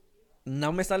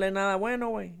no me sale nada bueno,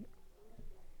 güey.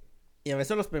 Y a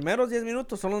veces los primeros 10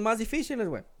 minutos son los más difíciles,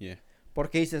 güey. Yeah.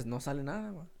 Porque dices, no sale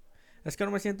nada, güey. Es que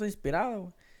no me siento inspirado,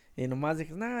 güey. Y nomás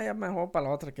dije, nah, ya mejor para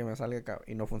la otra que me salga acá.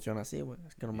 Y no funciona así, güey.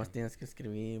 Es que nomás Yeah. tienes que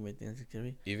escribir, güey. Tienes que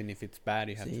escribir. Even if it's bad,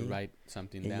 you have Sí. to write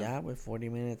something Y down. ya, güey, 40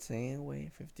 minutes in, güey.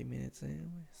 50 minutes in,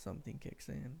 güey. Something kicks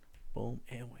in. Boom,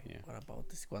 güey. Yeah. What about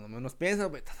this? Cuando menos piensas,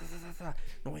 güey.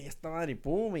 No, ya está madre y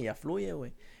pum, y ya fluye,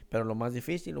 güey. Pero lo más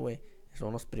difícil, güey,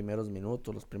 son los primeros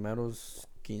minutos. Los primeros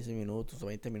 15 minutos o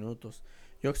 20 minutos.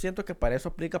 Yo siento que para eso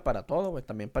aplica para todo, güey.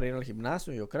 También para ir al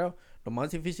gimnasio, yo creo. Lo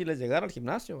más difícil es llegar al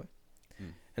gimnasio, güey.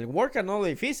 Mm. El workout no es lo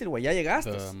difícil, güey. Ya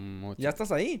llegaste. Ya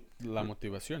estás ahí. La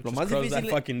motivación. Lo Just más cross difícil that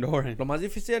es- fucking door and- Lo más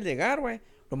difícil es llegar, güey.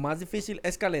 Lo más difícil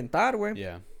es calentar, güey.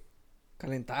 Yeah.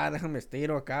 Calentar, déjame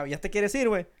estiro acá. Ya te quieres ir,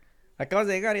 güey. Acabas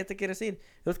de llegar, ya te quieres ir.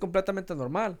 Eso es completamente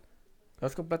normal. Eso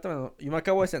es completamente. Yo me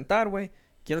acabo de sentar, güey.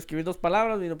 Quiero escribir 2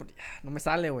 palabras, y no me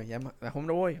sale, güey. Ya, ¿a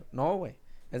dónde voy? No, güey.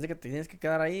 Es de que te tienes que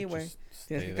quedar ahí, güey. Just Tienes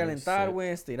stay que there, calentar, sit. güey.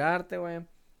 Estirarte, güey.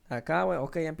 Acá, güey.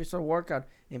 Ok, ya empiezo el workout.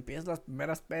 Empiezas las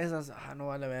primeras pesas. No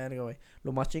vale verga, güey.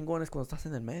 Lo más chingón es cuando estás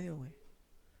en el medio, güey.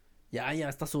 Ya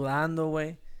estás sudando,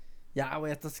 güey. Ya, güey,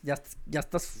 ya estás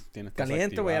Estás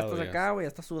caliente, güey. Ya activado, estás acá, güey. Ya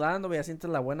estás sudando, güey. Ya sientes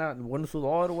el buen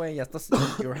sudor, güey. Ya estás,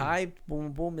 you're hyped,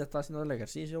 boom, boom. Ya estás haciendo el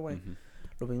ejercicio, güey. Mhm.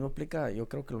 Lo mismo aplica, yo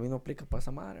creo que lo mismo aplica para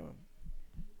esa madre, güey.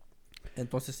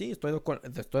 Entonces sí, estoy de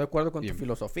acuerdo con Yeah. tu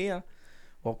filosofía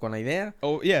o con la idea.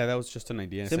 Oh, yeah, that was just an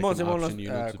idea. It's like an Simón, option you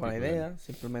know to con la people that- idea,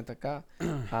 simplemente acá.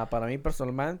 Para mí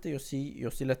personalmente, yo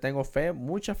sí les tengo fe,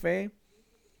 mucha fe.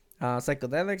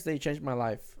 Psychedelics, they changed my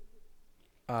life.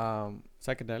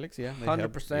 Psychedelics, yeah. they help,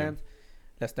 100%.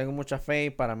 Les tengo mucha fe y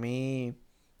para mí,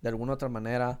 de alguna otra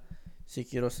manera, sí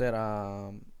quiero ser...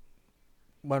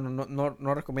 bueno,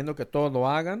 no recomiendo que todos lo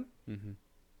hagan. yeah.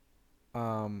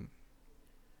 Mhm.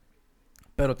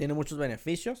 Pero tiene muchos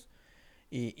beneficios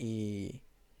y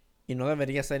no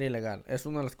debería ser ilegal. Es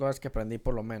una de las cosas que aprendí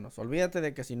por lo menos. Olvídate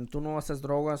de que si tú no haces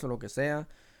drogas o lo que sea,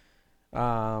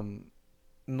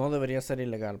 no debería ser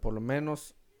ilegal. Por lo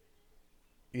menos,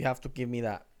 you have to give me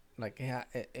that. Like,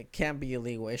 it can't be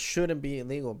illegal. It shouldn't be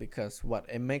illegal because what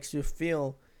it makes you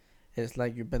feel is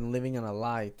like you've been living in a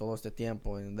lie todo este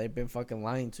tiempo. And they've been fucking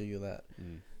lying to you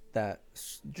that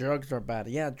drugs are bad.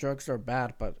 Yeah, drugs are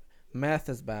bad, but meth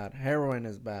is bad. Heroin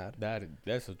is bad.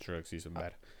 That's a drug season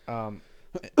bad.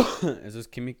 It's just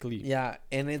chemically Yeah,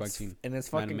 and it's fucking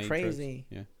fucking man-made crazy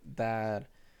drugs. Yeah. that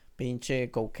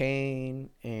pinche cocaine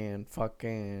and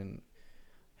fucking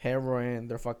heroin,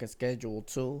 they're fucking scheduled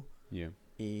too. Yeah.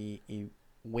 Y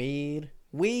weed,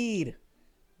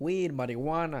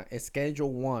 marijuana is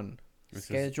schedule 1. This is-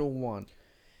 Schedule 1.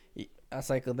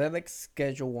 Psychedelics,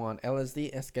 schedule 1. LSD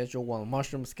is schedule 1.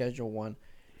 Mushrooms, schedule 1.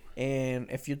 And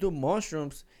if you do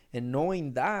mushrooms and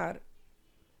knowing that,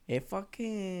 it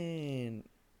fucking...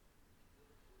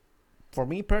 For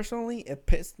me personally, it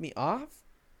pissed me off.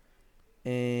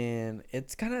 And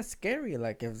it's kind of scary.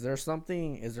 Like, if there's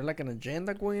something... Is there like an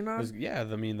agenda going on? 'Cause, yeah,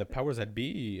 I mean the powers that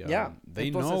be. Yeah,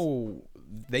 they entonces- know.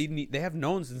 They have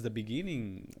known since the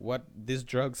beginning what these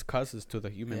drugs causes to the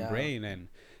human Yeah. brain, and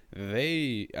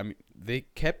they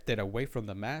kept it away from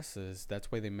the masses. That's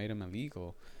why they made them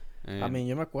illegal. And I mean,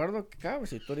 yo me acuerdo que acá, güey,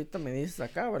 si tú ahorita me dices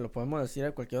acá, güey, lo podemos decir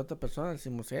a cualquier otra persona,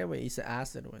 decimos, güey, hice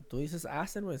acid, güey. Tú dices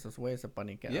acid, güey, esos güeyes se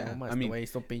paniquean. Yeah, No, ma, I este mean- güey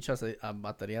hizo pinche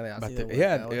batería de but ácido, güey.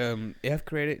 yeah, acá, güey. they have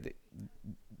created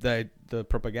the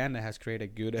propaganda has created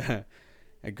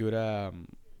a good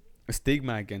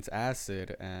stigma against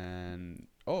acid, and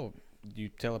you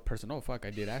tell a person, oh fuck,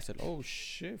 I did acid, oh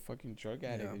shit, fucking drug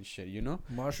addict Yeah. and shit, you know.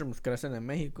 Mushrooms crecen en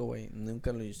México, güey.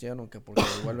 Nunca lo hicieron, que porque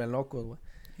los vuelven locos, güey.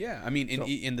 Yeah, I mean, So-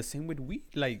 in the same with weed,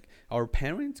 like our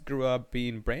parents grew up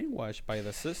being brainwashed by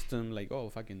the system, like, oh,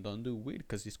 fucking don't do weed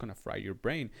because it's gonna fry your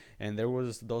brain. And there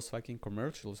was those fucking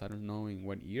commercials. I don't know in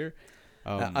what year.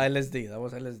 LSD, that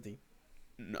was LSD.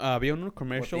 Había un With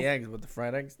commercial. the eggs, with the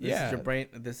fried eggs. This Yeah. is your brain,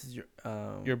 this is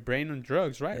Your brain on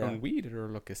drugs, right? Yeah. On weed or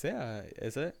lo que sea,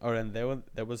 is it? Or and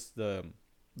there was the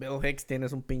Bill Hicks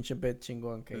tienes un pinche bit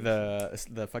chingón que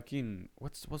the fucking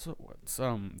what's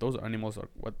those animals are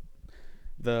what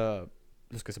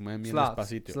los que se mueven bien Sloths,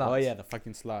 despacito. Oh sloths. yeah, the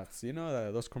fucking sloths. You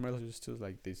know those commercials used to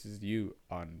like this is you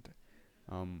on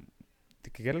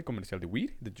 ¿qué era el comercial de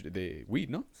weed? The weed,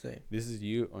 ¿no? Sí. This is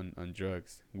you on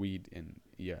drugs, weed and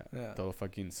yeah, Yeah. todo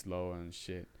fucking slow and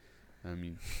shit. I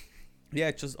mean, Yeah,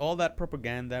 just all that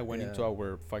propaganda went into Yeah.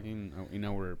 our fucking in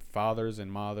our fathers and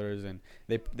mothers, and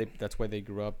they that's why they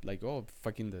grew up like, oh,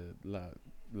 fucking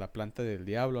la planta del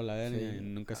diablo, la de Sí.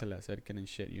 nunca se le acerquen and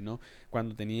shit, you know,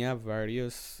 cuando tenía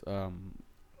varios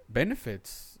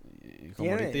benefits, y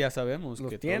como ahorita Tiene, ya sabemos los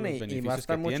que todos tiene los y va a beneficios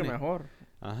estar que mucho tiene. mejor.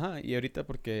 Ajá, y ahorita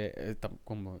porque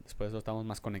como después de eso estamos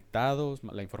más conectados,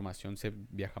 la información se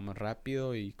viaja más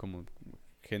rápido y como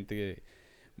gente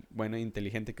buena,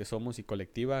 inteligente que somos y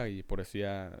colectiva, y por eso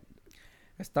ya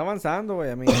Está avanzando, güey.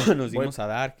 A mí. nos voy- dimos a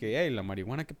dar que, hey, la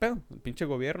marihuana, ¿qué pedo? El pinche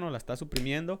gobierno la está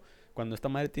suprimiendo cuando esta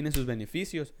madre tiene sus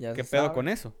beneficios. Ya ¿Qué se pedo sabe. con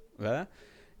eso? ¿Verdad?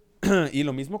 Y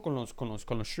lo mismo con los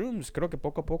shrooms. Creo que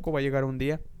poco a poco va a llegar un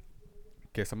día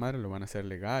que esa madre lo van a hacer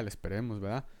legal, esperemos,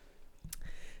 ¿verdad?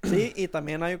 Sí, y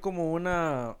también hay como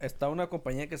está una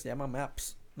compañía que se llama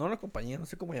MAPS. No una compañía, no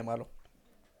sé cómo llamarlo.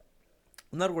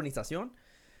 Una organización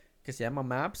que se llama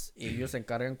MAPS y ellos se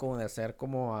encargan como de hacer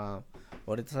como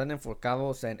ahorita están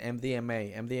enfocados en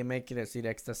MDMA. MDMA quiere decir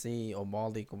ecstasy o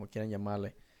Moldy, como quieran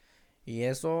llamarle. Y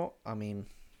eso, I mean,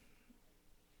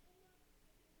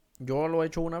 yo lo he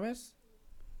hecho una vez.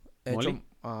 He ¿Molly?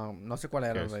 hecho, no sé cuál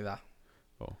era ¿Qué en es? realidad.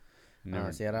 Oh,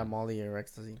 never- Si era Molly o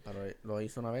ecstasy, pero lo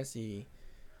hice una vez y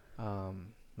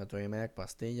me tomé media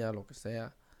pastilla, lo que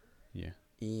sea. Yeah.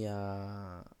 Y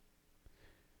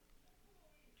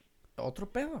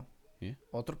otro pedo. Yeah.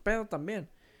 Otro pedo también.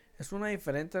 Es una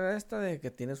diferente de esta de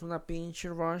que tienes una pinche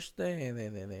rush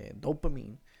de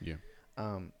dopamine. Yeah.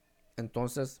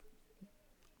 Entonces,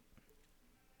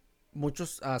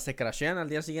 muchos se crashean al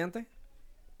día siguiente.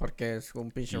 Porque es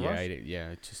un pinche Yeah, rush.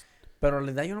 yeah, just Pero en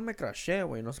realidad yo no me crashé,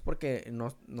 güey. No sé por qué.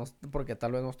 No porque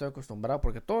tal vez no estoy acostumbrado.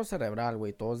 Porque todo es cerebral,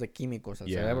 güey. Todo es de químicos. El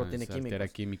yeah, cerebro tiene se altera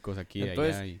químicos. químicos aquí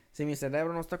Entonces, allá y si mi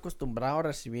cerebro no está acostumbrado a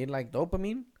recibir, like,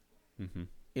 dopamine. ujú,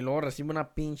 Y luego recibe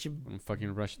una pinche un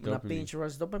fucking rush una dopamine. pinche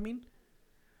rush dopamine.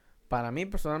 Para mí,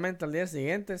 personalmente, al día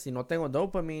siguiente, si no tengo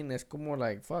dopamine, es como,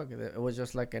 like, fuck, it was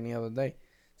just like any other day.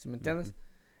 ¿Sí me entiendes?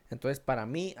 Entonces, para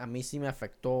mí, a mí sí me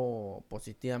afectó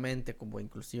positivamente, como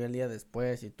inclusive el día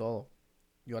después y todo.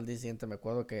 Yo al día siguiente me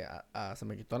acuerdo que se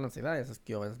me quitó la ansiedad. Ya sabes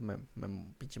que yo a veces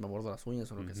pinche me mordo las uñas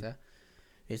o lo que Ujú. sea.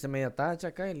 Hice media tacha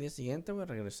acá y el día siguiente, güey,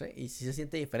 regresé. Y sí se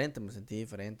siente diferente, me sentí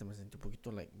diferente. Me sentí un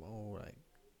poquito, like, wow, like,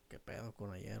 qué pedo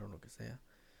con ayer o lo que sea.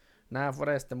 Nada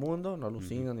fuera de este mundo, no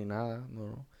alucino ni nada,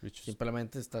 no. Which is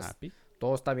Simplemente estás, happy.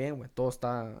 todo está bien, güey,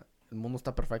 el mundo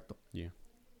está perfecto. Yeah.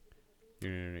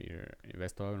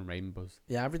 Ves todo en rainbows.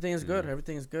 Yeah, everything is good, Mm.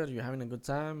 everything is good, you're having a good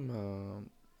time,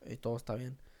 y todo está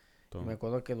bien. Todo. Y me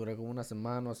acuerdo que duré como una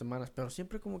semana, 2 semanas, pero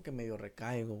siempre como que medio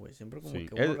recaigo, güey, siempre como Sí.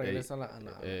 que uno regresa a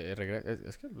la...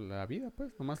 Es que la vida,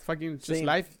 pues, nomás fucking, just Sí.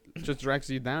 life just drags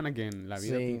you down again. La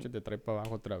vida, Sí. pinche, te trae para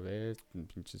abajo otra vez,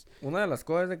 pinches. Una de las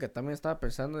cosas de que también estaba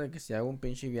pensando de que si hago un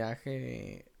pinche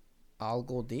viaje, I'll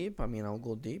go deep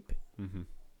Ujú.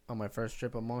 on my first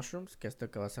trip of mushrooms, que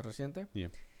que va a ser reciente.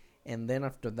 Yeah. And then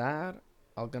after that,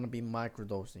 I'm gonna be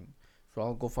microdosing. So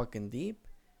I'll go fucking deep.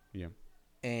 Yeah.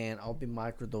 And I'll be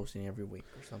microdosing every week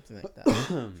or something like that.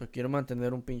 So quiero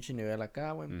mantener un pinche nivel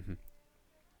acá, güey. Ujú.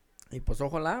 Y pues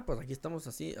ojalá, pues aquí estamos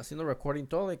así, haciendo recording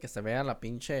todo y que se vea la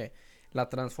pinche, la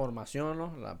transformación,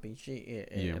 ¿no? La pinche,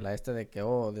 Yeah. la de que,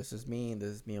 oh, this is me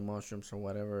on mushrooms or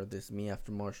whatever, this is me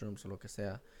after mushrooms o lo que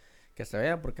sea. Que se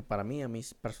vea porque para mí, a mí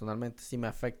personalmente sí me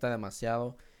afecta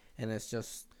demasiado. And it's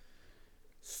just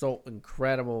so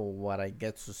incredible what I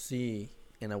get to see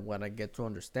and what I get to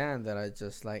understand that I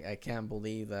just like I can't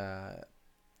believe that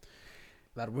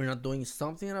we're not doing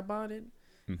something about it.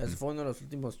 Ujú. Ese fue uno de los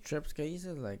últimos trips que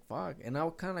hice, like fuck, and I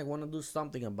kind of like want to do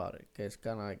something about it, que es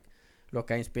kind of like lo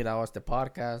que ha inspirado a este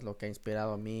podcast, lo que ha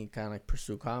inspirado a mí, kind of like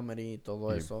pursue comedy, todo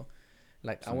Yeah. eso.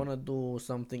 Like I Some- want to do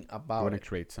something You about wanna it.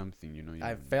 create something, you know.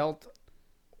 I felt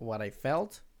what I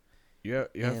felt. You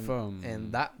have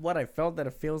And that what I felt that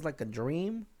it feels like a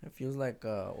dream. It feels like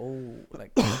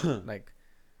like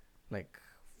like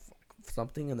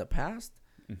something in the past.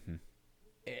 Mhm.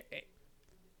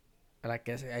 Like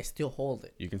I still hold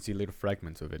it. You can see little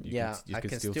fragments of it. You Yeah, you I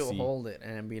can still see. hold it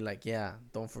and be like, yeah,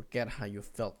 don't forget how you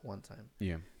felt one time.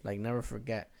 Yeah. Like never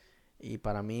forget. Y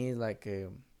para mí like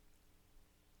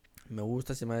me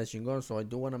gusta se me hace chingón, so I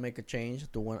do want to make a change.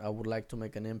 I would like to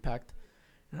make an impact.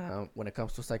 When it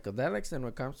comes to psychedelics and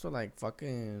when it comes to like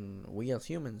fucking we as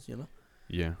humans, you know.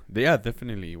 Yeah. Yeah,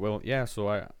 definitely. Well, yeah, so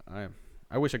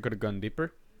I wish I could have gone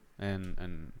deeper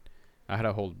and I had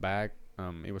to hold back.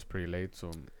 It was pretty late,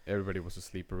 so everybody was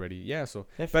asleep already. Yeah, so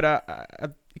but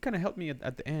it kind of helped me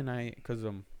at the end. Because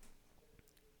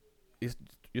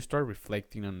you start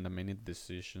reflecting on the many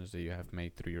decisions that you have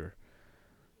made through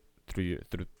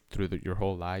your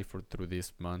whole life or through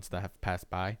these months that have passed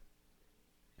by,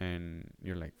 and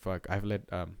you're like, fuck,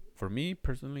 for me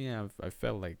personally, I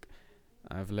felt like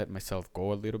I've let myself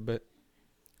go a little bit.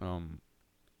 I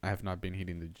have not been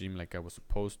hitting the gym like I was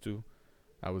supposed to.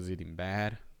 I was eating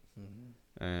bad,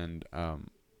 and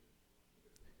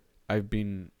I've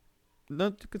been,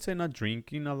 not, you could say, not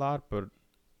drinking a lot, but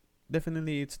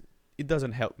definitely it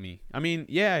doesn't help me. I mean,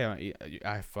 yeah,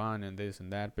 I have fun and this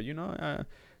and that, but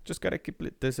just gotta keep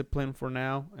it disciplined for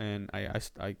now. And I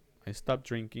stopped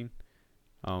drinking.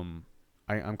 I'm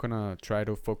gonna try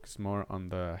to focus more on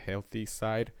the healthy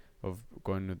side of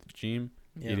going to the gym,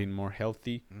 eating more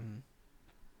healthy,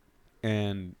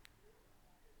 and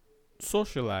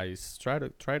socialize. Try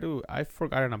to. I've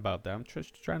forgotten about that. I'm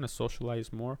just trying to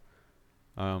socialize more.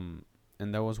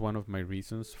 And that was one of my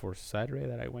reasons for Saturday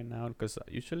that I went out, because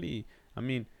usually, I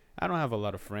mean, I don't have a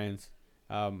lot of friends.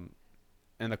 And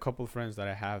the couple friends that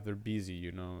I have, they're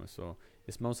busy, so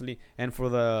it's mostly, and for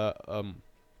the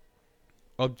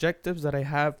objectives that I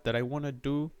have that I want to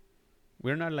do,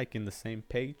 we're not like in the same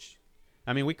page.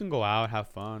 I mean, we can go out, have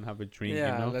fun, have a drink.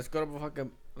 Let's go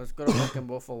to fucking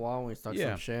Buffalo Wild Wings, talk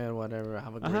some shit, whatever,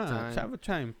 have a great time. Have a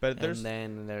time, but there's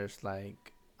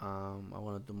like, I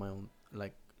want to do my own,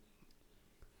 like,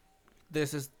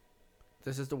 this is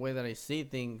the way that I see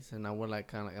things, and I would like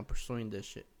kind of like I'm pursuing this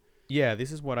shit. Yeah,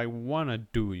 this is what I want to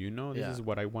do, This is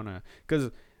what I want to, because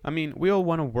I mean, we all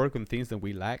want to work on things that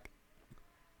we lack.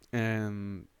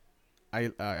 And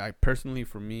I personally,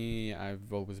 for me,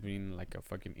 I've always been like a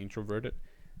fucking introverted.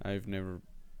 I've never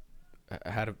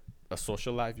had a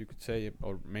social life, you could say,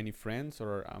 or many friends,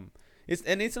 or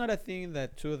it's not a thing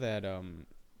that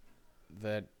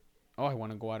I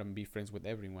want to go out and be friends with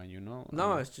everyone,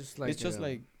 No, it's just like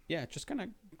just kind of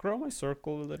grow my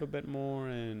circle a little bit more,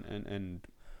 and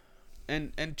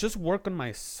just work on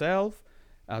myself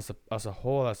as a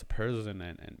whole, as a person,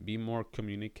 and be more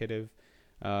communicative.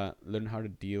 Learn how to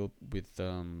deal with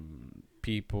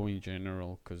people in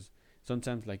general, because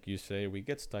sometimes, like you say, we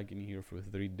get stuck in here for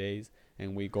 3 days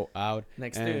and we go out.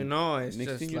 Next thing you know,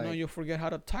 you forget how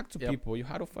to talk to people. You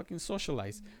how to fucking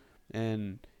socialize.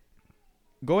 And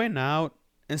going out,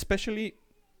 and especially,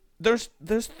 there's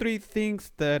 3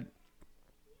 things that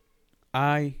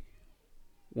I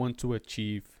want to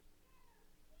achieve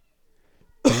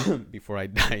before I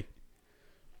die.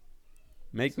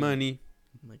 Make money.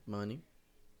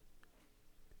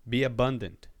 Be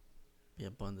abundant.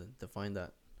 Define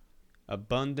that.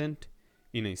 Abundant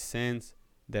in a sense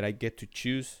that I get to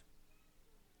choose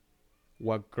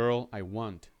what girl I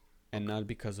want, and not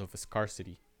because of a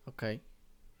scarcity. Okay.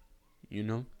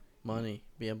 Money.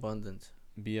 Be abundant.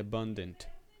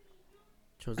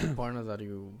 Choose the partner that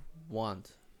you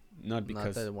want. Not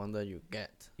because not the one that you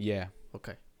get. Yeah.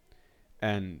 Okay.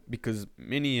 And because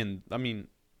many end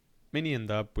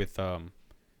up with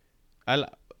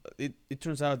it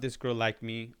turns out this girl liked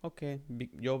me. Okay,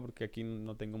 yo porque aquí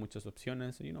no tengo muchas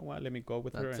opciones. You know what? Let me go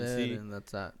with her and see. And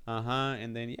that's that.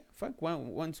 And then fuck.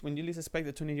 Once when you least expect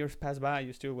it, 20 years pass by,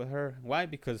 you're still with her. Why?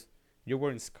 Because you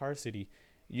were in scarcity.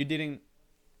 You didn't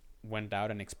went out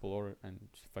and explore and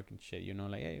fucking shit.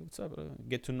 Like, hey, what's up?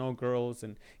 Get to know girls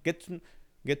and get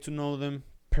to know them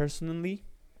personally,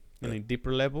 on a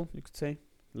deeper level, you could say.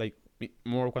 Like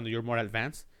more when you're more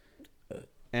advanced,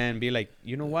 and be like,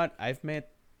 you know what? I've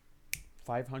met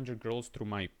 500 girls through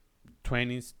my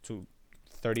 20s to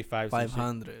 35.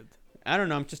 500. I don't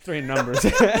know. I'm just throwing numbers.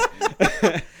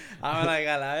 I'm like,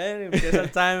 a la ver, empieza el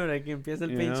timer, aquí empieza el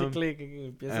pinche click,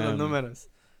 aquí empiezan los números.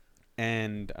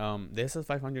 And de esas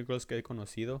 500 girls que he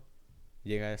conocido,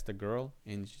 llega esta girl,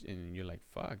 and you're like,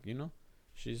 fuck,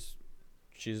 she's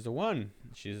the one.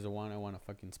 She's the one I want to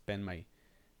fucking spend my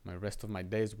rest of my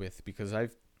days with, because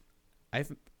I've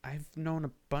known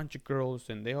a bunch of girls,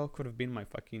 and they all could have been my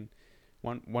fucking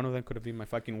one of them could have been my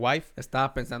fucking wife.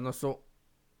 Estaba pensando eso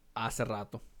hace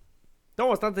rato.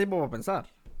 Tengo bastante tiempo para pensar.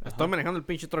 Estoy manejando el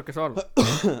pinche troque solo.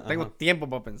 Tengo tiempo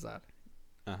para pensar.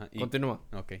 Continúa.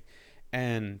 Okay.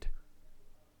 And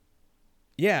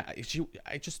yeah,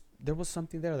 there was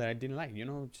something there that I didn't like.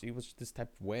 She was this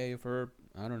type of way of her.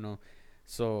 I don't know.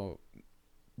 So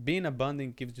being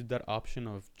abundant gives you that option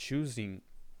of choosing,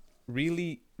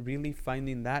 really, really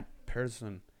finding that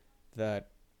person that,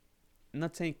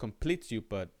 not saying completes you,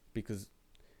 but because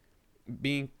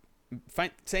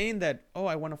saying that,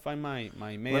 I want to find my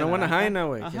media. Una buena jaina,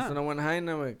 güey. Que es una buena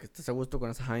jaina, güey. Que estés a gusto con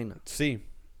esa jaina. Sí.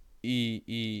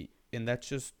 And that's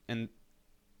just, and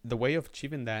the way of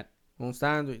achieving that. Un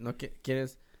sándwich. No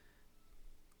quieres,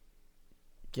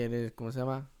 ¿cómo se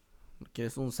llama?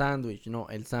 Quieres un sándwich, no,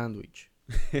 el sándwich.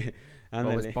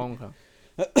 O esponja.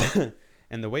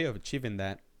 And the way of achieving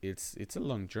that, it's a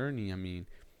long journey. I mean,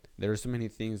 there are so many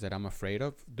things that I'm afraid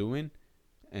of doing,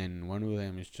 and one of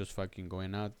them is just fucking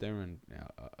going out there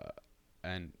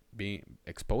and being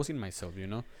exposing myself, you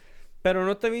know. Pero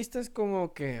no te vistes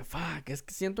como que, fuck, es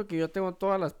que siento que yo tengo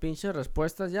todas las pinches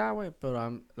respuestas ya, güey, pero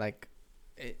I'm like,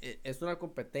 es una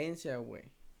competencia, güey.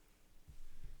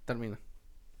 Termina.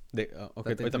 Okay, Te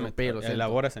ahorita interrumpí, lo siento.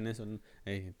 elaboras en eso.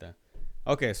 Ahí está.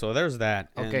 Okay, so there's that.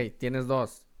 Okay, tienes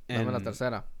dos. Dame la and-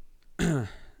 tercera.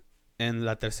 En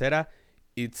la tercera,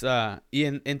 it's y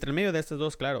entre el medio de estas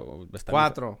dos, claro, está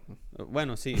 4.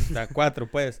 bueno, sí, está 4,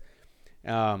 pues.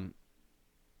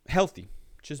 Healthy,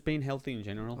 just being healthy in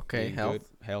general. Okay, being health. good,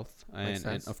 health, Makes and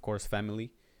sense. of course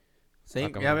family. Ya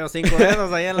cabrón. veo 5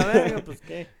 dedos ahí en la verga, pues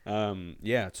qué.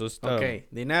 Yeah, just Okay,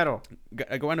 dinero.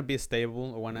 I want to be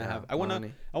stable. I want to Yeah, have.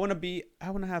 money. I want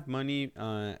to have money.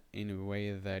 In a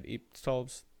way that it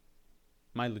solves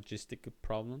my logistic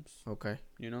problems. Okay.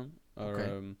 You know, or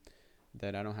Okay.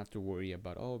 that I don't have to worry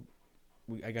about. Oh,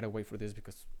 I gotta wait for this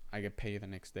because I get paid the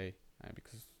next day.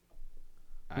 Because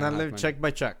I Not have live money. check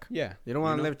by check. Yeah, You don't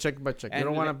want to know? live check by check. You And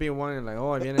don't want to li- be one like,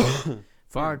 oh, ahí viene.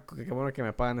 Fuck, qué bueno que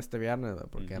me pagan este viernes, güey,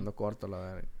 porque ando corto, la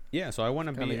verga. Yeah, so I want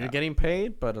to Kinda, be. you're getting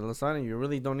paid, but all of a sudden you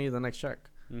really don't need the next check.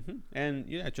 And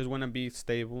yeah, I just want to be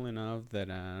stable enough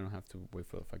that I don't have to wait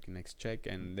for the fucking next check,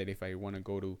 and that if I want to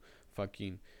go to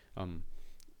fucking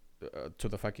to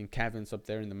the fucking cabins up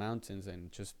there in the mountains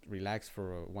and just relax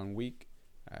for 1 week,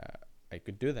 I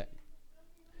could do that.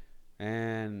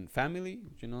 And family,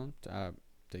 you know,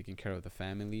 taking care of the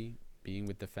family, being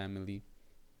with the family,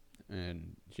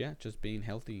 and yeah, just being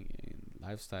healthy in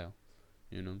lifestyle,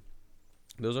 you know.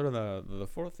 Those are the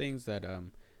 4 things that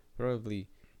probably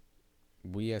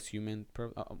we as human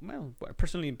well,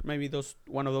 personally, maybe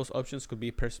one of those options could be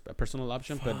a personal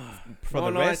option, but for the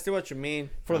I rest, see what you mean.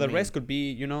 for the rest could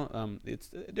be, you know,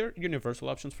 they're universal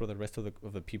options for the rest of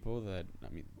the people that, I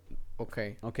mean,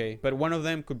 Okay. but one of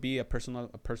them could be a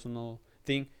personal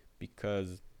thing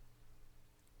because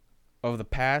of the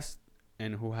past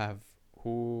and who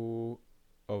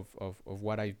of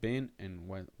what I've been and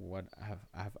what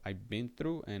have I been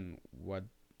through and what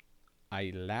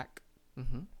I lack.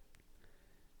 Mm-hmm.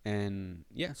 And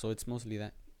yeah, so it's mostly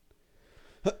that.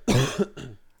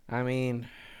 I mean,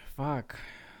 fuck.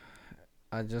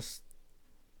 I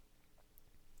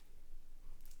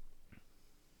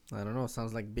don't know.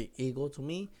 Sounds like big ego to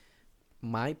me.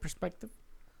 My perspective.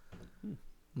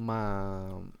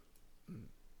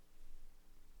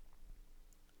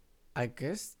 I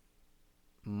guess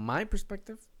my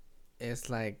perspective is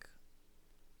like,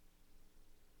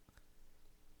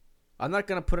 I'm not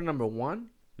gonna put it number 1,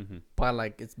 but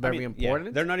like it's very important.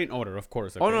 Yeah, they're not in order, of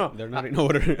course. Oh, Okay? no. They're not in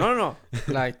order. No.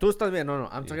 Like, tú estás bien. No.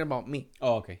 I'm talking about me.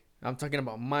 Oh, okay. I'm talking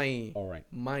about my All right.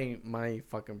 my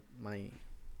fucking my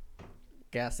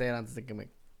qué hacer antes de que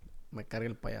me cargue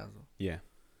el payaso. Yeah.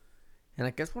 And I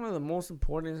guess one of the most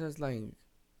important is like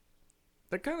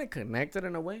they're kind of connected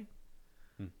in a way,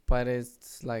 but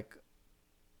it's like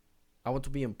I want to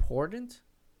be important.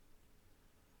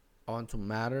 I want to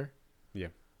matter. Yeah.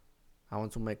 I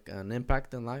want to make an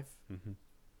impact in life. Mm-hmm.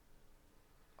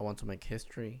 I want to make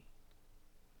history.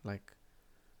 Like,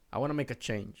 I want to make a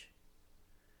change.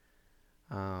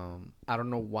 I don't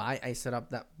know why I set up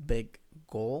that big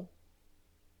goal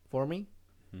for me,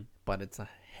 but it's a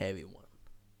heavy one.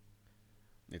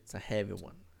 It's a heavy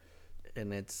one.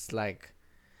 And it's like,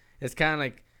 it's kind of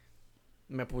like,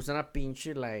 me puse una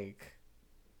pinche like,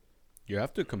 You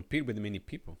have to compete with many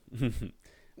people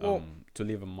Well- to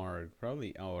leave a mark,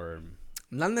 probably, or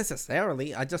not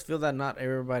necessarily. I just feel that not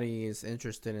everybody is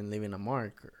interested in leaving a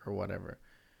mark or whatever.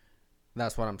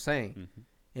 That's what I'm saying.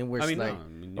 In which, I mean, like, no, I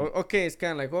mean, okay, it's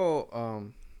kind of like,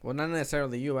 well, not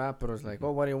necessarily you, but it's like,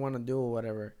 what do you want to do, or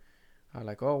whatever.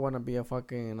 Like, I want to be a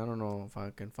fucking, I don't know,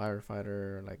 fucking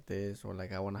firefighter, like this, or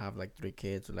like, I want to have like 3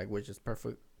 kids, or like, which is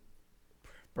perfectly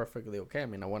okay. I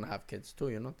mean, I want to have kids too,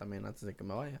 you know, también antes de que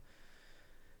me vaya.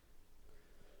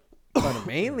 But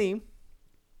mainly,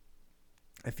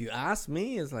 if you ask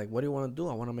me, it's like, what do you want to do?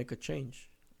 I want to make a change.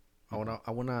 I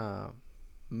wanna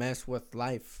mess with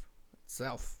life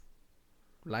itself.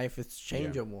 Life is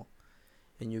changeable,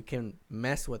 and you can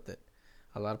mess with it.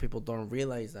 A lot of people don't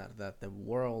realize that the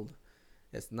world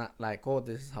is not like, oh,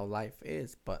 this is how life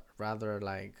is, but rather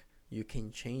like you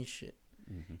can change it.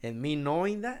 And me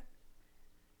knowing that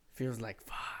feels like,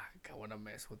 fuck, I wanna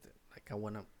mess with it. Like I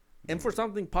wanna, and for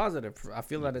something positive. I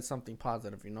feel that it's something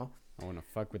positive, you know. I want to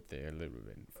fuck with it a little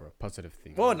bit for a positive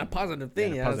thing. Well, in a positive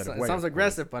thing, in a yeah. positive It way, sounds of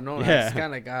aggressive, but no, Yeah. it's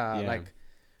kind of like,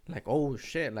 like oh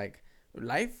shit, like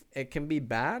life it can be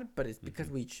bad, but it's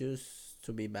because we choose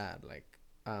to be bad.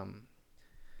 And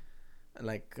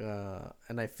I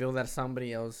feel that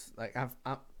somebody else, like I've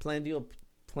plenty of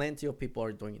people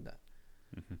are doing that.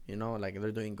 Mhm. You know, like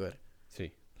they're doing good.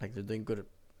 Sí. Like they're doing good,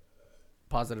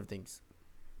 positive things.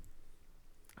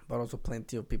 But also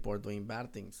plenty of people are doing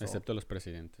bad things. So, Excepto los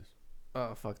presidentes.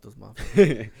 oh, fuck those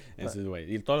motherfuckers. Eso es güey.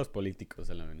 Y todos los políticos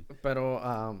a la vez. Pero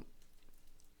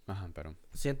Ajá, pero.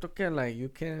 siento que like you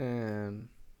can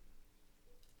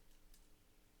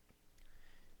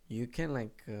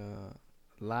like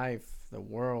life, the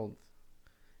world,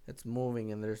 it's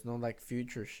moving and there's no like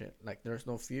future shit. Like there's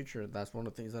no future. That's one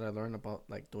of the things that I learned about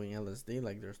like doing LSD.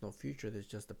 Like there's no future. There's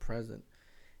just the present,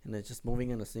 and it's just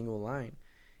moving in a single line,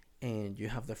 and you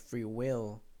have the free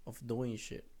will of doing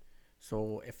shit.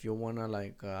 So if you wanna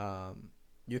like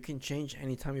you can change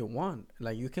anytime you want.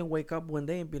 Like you can wake up one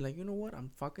day and be like, you know what, I'm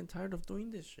fucking tired of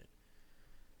doing this shit,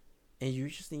 and you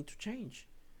just need to change.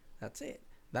 That's it.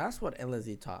 That's what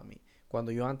LSD taught me.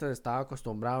 Cuando yo antes estaba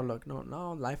acostumbrado, like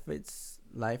no, life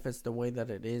is the way that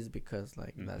it is because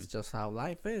like that's just how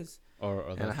life is, Or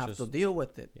and I that's have just, to deal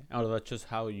with it. yeah. Or that's just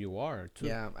how you are too.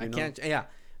 Yeah, I you know? can't. Yeah,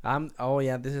 oh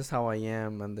yeah, this is how I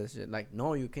am, and this shit. Like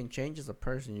no, you can change as a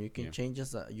person. You can Yeah. change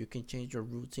you can change your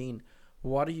routine.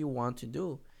 What do you want to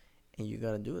do, and you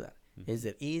gotta do that. Is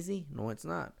it easy? No, it's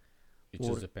not. It Or-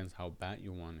 just depends how bad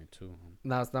you want it too.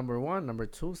 That's number one. Number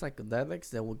two, psychedelics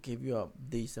that will give you a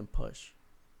decent push.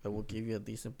 That will give you a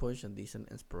decent push and decent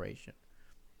inspiration.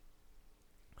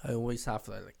 I always have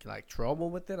like trouble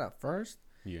with it at first,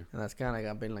 Yeah. and that's kind of like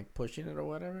I've been like pushing it or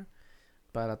whatever.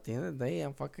 But at the end of the day,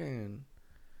 I'm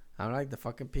like the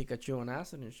fucking Pikachu on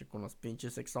acid and shit con los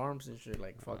pinches 6 arms and shit,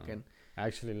 like fucking. I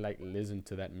actually like listened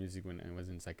to that music when I was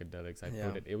in psychedelics. I Yeah.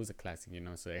 put it. It was a classic, you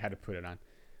know, so I had to put it on.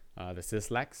 The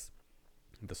Sislax,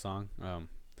 the song,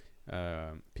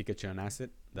 Pikachu on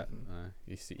Acid. That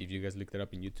you see, if you guys looked it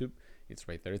up in YouTube, it's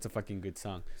right there. It's a fucking good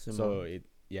song. So I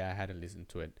had to listen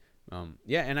to it.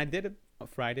 Yeah, and I did it on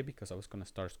Friday because I was gonna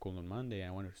start school on Monday. I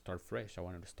wanted to start fresh. I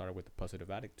wanted to start with a positive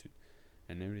attitude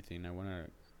and everything. I wanted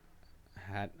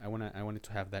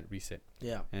to have that reset.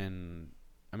 Yeah. And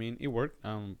I mean, it worked.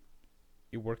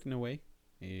 It worked in a way.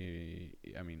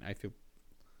 I mean, I feel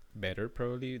better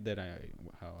probably than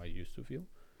how I used to feel.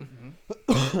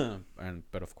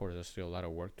 But of course, there's still a lot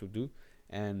of work to do,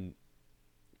 and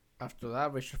After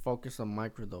that, we should focus on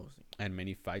microdosing.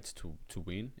 many fights to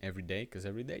win every day. Because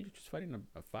every day you're just fighting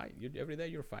a fight. Every day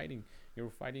you're fighting.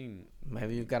 You're fighting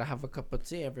Maybe you gotta have a cup of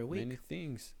tea every week. many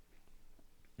things.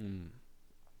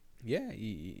 Yeah,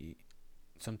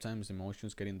 sometimes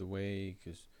emotions get in the way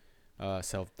because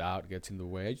self-doubt gets in the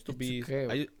way. I used to It's be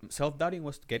okay. self-doubting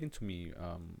was getting to me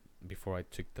before I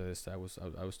took this. I was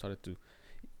started to,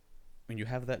 when you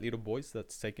have that little voice,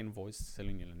 that second voice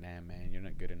telling you, nah man, you're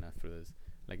not good enough for this.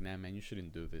 Like, nah man, you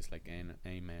shouldn't do this. Like,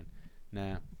 hey man,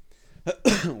 nah.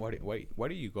 Where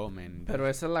do you go, man? Pero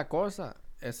esa es la cosa.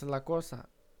 Esa es la cosa.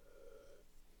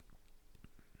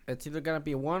 It's either gonna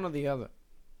be one or the other.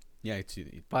 Yeah, it's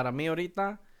Para mí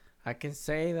ahorita, I can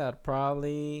say that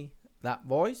probably that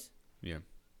voice yeah,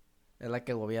 es la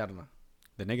que gobierna.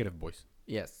 the negative voice.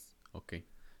 Yes. Okay.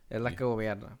 Es la Yeah. que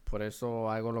gobierna. Por eso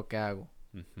hago lo que hago.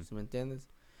 Mhm. ¿Sí me entiendes?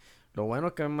 Lo bueno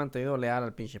es que me he mantenido leal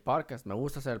al pinche podcast. Me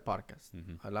gusta hacer el podcast.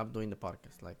 Mhm. I love doing the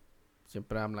podcast. Like,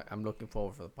 siempre I'm looking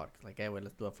forward for the podcast. Like, hey, wait,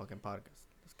 let's do a fucking podcast.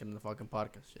 Let's get in the fucking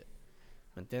podcast shit.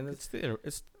 ¿Me entiendes?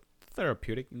 It's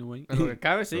therapeutic in a way. En lo que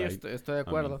cabe, sí, Right. estoy de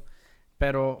acuerdo.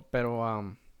 Pero,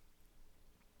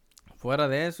 fuera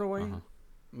de eso, güey, Ajá.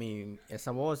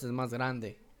 esa voz es más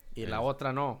grande. Y la Es-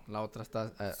 otra no. La otra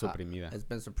está... Suprimida. It's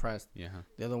been suppressed. Yeah. Huh.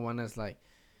 The other one is like,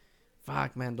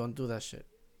 fuck, man, don't do that shit.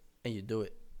 And you do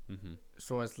it. Mhm.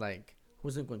 So it's like,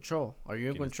 who's in control? Are you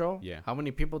in ¿Quién es? control? Yeah. How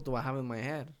many people do I have in my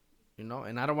head? You know,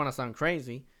 and I don't want to sound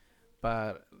crazy,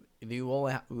 but we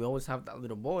always have that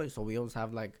little voice, so we always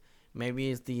have like,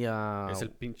 maybe it's the Es el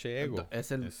pinche ego.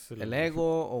 es el, Es el ego,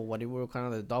 or whatever, kind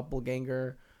of the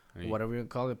doppelganger, Ahí. whatever you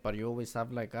call it. But you always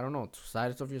have like, I don't know, two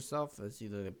sides of yourself. It's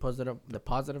either the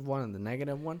positive one and the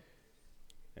negative one.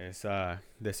 Es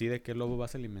decide qué lobo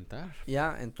vas a alimentar.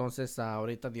 Yeah, entonces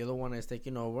ahorita the other one is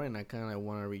taking over, and I kind of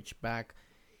want to reach back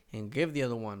and give the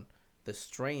other one the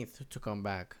strength to come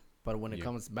back. But when it Yeah.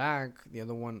 comes back, the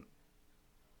other one,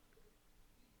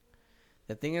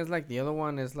 the thing is like the other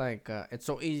one is like it's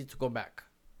so easy to go back.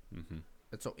 Mhm.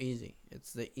 It's so easy.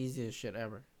 It's the easiest shit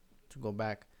ever to go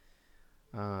back.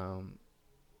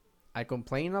 I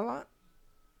complain a lot,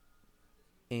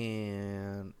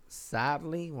 and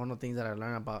sadly, one of the things that I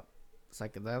learned about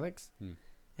psychedelics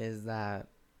is that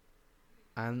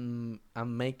I'm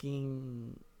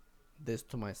making this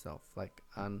to myself. Like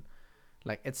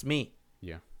it's me.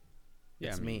 Yeah. Yeah.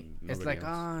 It's I me. mean, It's nobody like,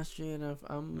 else. shit,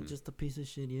 I'm just a piece of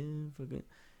shit. Yeah, fucking.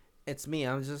 It's me.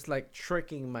 I'm just like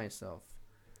tricking myself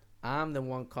I'm the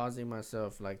one causing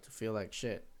myself like to feel like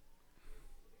shit.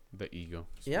 The ego.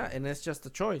 Yeah, and it's just a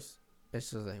choice. It's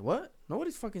just like, what?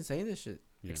 Nobody's fucking saying this shit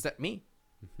Yeah. except me.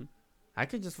 Mhm. I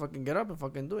could just fucking get up and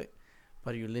fucking do it.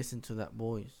 But you listen to that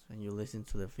voice and you listen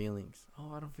to the feelings.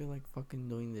 Oh, I don't feel like fucking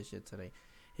doing this shit today.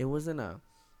 It wasn't a.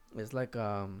 It's like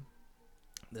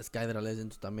this guy that I listen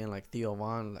to también, like Theo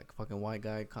Von, like fucking white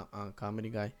guy, comedy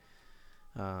guy.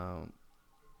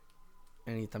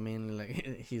 And he también like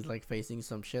he's like facing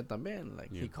some shit también. Like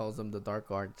Yeah. he calls them the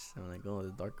dark arts. I'm like, oh,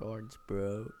 the dark arts,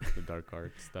 bro. The dark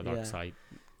arts, the dark Yeah. side.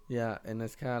 Yeah, and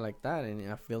it's kind of like that,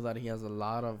 and I feel that he has a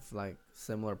lot of like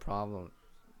similar problems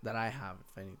that I have,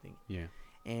 if anything. Yeah.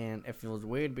 And it feels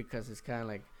weird because it's kind of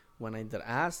like when I did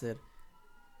acid,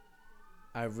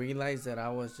 I realized that I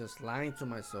was just lying to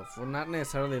myself. Well, not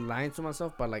necessarily lying to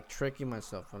myself, but like tricking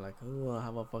myself. I'm like, oh, I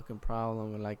have a fucking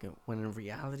problem. And like, when in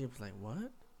reality, it's like,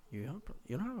 what? You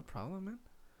don't have a problem, man.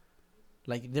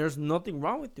 Like, there's nothing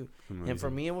wrong with you. Como And for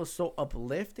dicen, me, it was so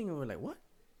uplifting. And we're like, what?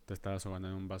 te estabas ahogando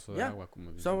en un vaso de Yeah. agua,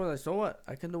 como So I dicen. was like, so what?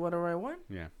 I can do whatever I want.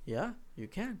 Yeah. Yeah, you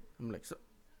can. I'm like, so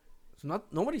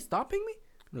not nobody's stopping me.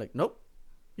 I'm like, nope,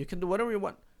 you can do whatever you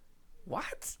want.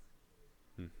 What?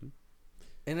 Mm-hmm.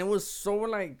 And it was so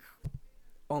like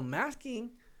unmasking.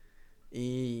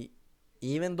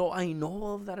 Even though I know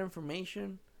all of that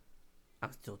information,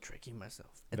 I'm still tricking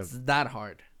myself. It's that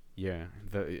hard. Yeah.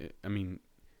 I mean,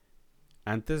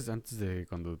 antes de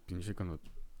cuando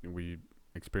we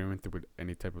experimented with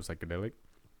any type of psychedelic,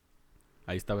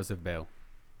 ahí estaba ese veil.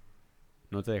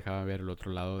 No te dejaba ver el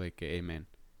otro lado de que, hey man,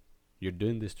 you're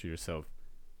doing this to yourself.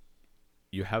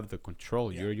 You have the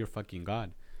control. Yeah. You're your fucking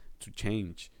God to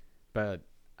change. But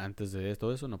antes de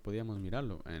todo eso no podíamos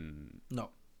mirarlo. No.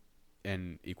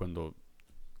 Y cuando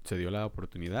se dio la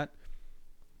oportunidad,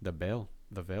 the veil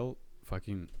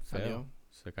fucking fell. Salió.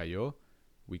 Se cayó.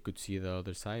 We could see the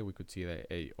other side. We could see that,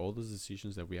 hey, all those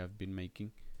decisions that we have been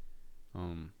making,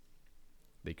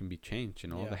 they can be changed.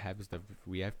 And all the Yeah. habits that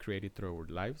we have created through our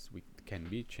lives, we can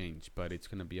be changed. But it's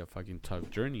gonna be a fucking tough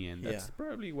journey, and that's Yeah.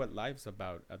 probably what life's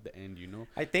about at the end. You know,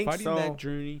 I think fighting so. that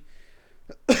journey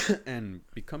and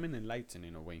becoming enlightened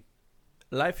in a way.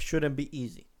 Life shouldn't be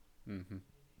easy.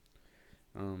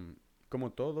 Como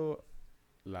todo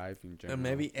life in general. And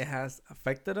maybe it has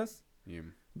affected us Yeah.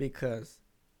 because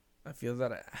I feel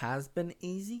that it has been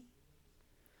easy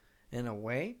in a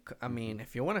way. I mean,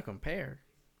 if you want to compare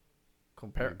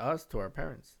Yeah. us to our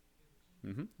parents.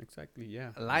 Exactly.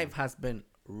 Yeah. Life has been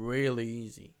really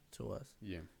easy to us.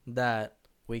 Yeah. That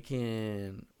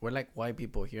we're like white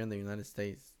people here in the United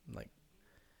States.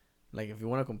 Like if you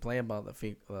want to complain about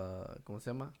 ¿cómo se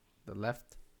llama? The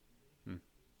left,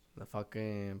 the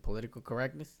fucking political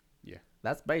correctness. Yeah.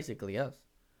 That's basically us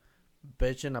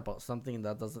bitching about something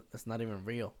that's not even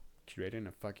real. Creating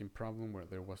a fucking problem where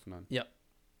there was none. Yep,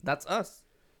 that's us.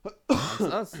 That's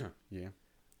us. Yeah.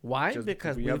 Why? Just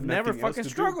because we have we've never nothing else fucking to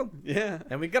do. struggled, Yeah.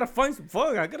 and we gotta find some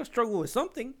fun. I gotta struggle with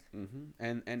something.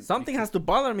 And Something has to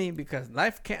bother me because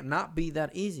life can't not be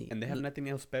that easy. And they have nothing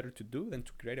else better to do than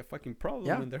to create a fucking problem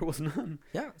Yeah. when there was none.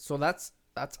 Yeah, so that's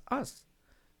us.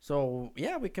 So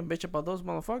yeah, we can bitch about those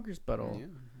motherfuckers, Yeah.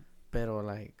 pero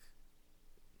like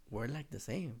we're like the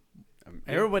same. Yeah.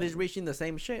 Everybody's reaching the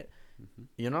same shit. Mhm.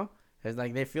 You know? It's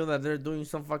like they feel that they're doing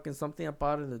something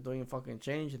about it, they're doing fucking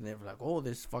change, and they're like, oh,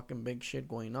 there's fucking big shit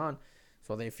going on.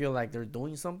 So they feel like they're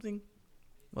doing something.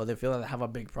 Or they feel that they have a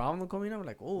big problem coming up.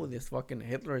 Like, oh, this fucking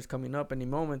Hitler is coming up any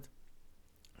moment.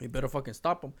 We better fucking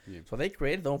stop him. Yeah. So they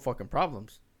created their own fucking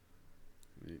problems.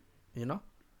 Yeah. You know?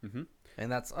 Mm-hmm.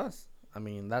 And that's us. I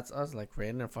mean, that's us, like,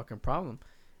 creating a fucking problem.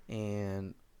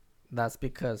 And that's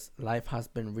because life has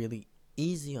been really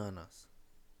easy on us.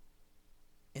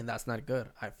 And that's not good.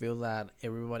 I feel that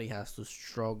everybody has to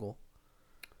struggle.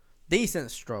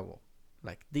 Decent struggle.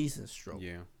 Like, decent struggle.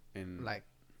 Yeah. And Like,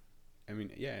 I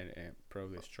mean, yeah,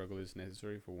 probably a struggle is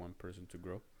necessary for one person to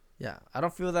grow. yeah. I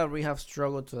don't feel that we have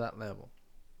struggled to that level.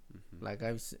 Mm-hmm.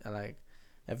 Like,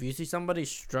 if you see somebody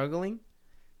struggling,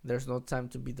 there's no time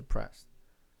to be depressed.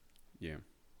 Yeah.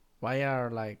 Why are,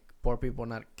 like, poor people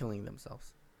not killing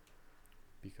themselves?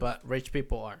 Because But rich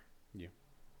people are.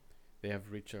 they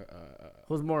have reached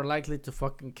Who's more likely to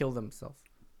fucking kill themselves?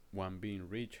 one being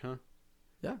rich, huh?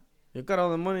 You got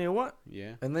all the money you want,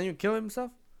 Yeah. and then you kill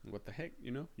himself? What the heck,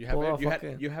 you know? You Pull have off you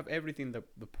fucking- you have everything that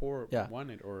the poor Yeah.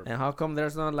 wanted, or And how come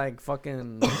there's not, like,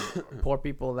 fucking poor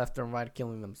people left and right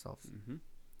killing themselves?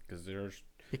 because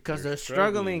Because they're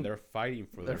struggling. They're fighting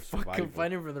for They're their fucking survival.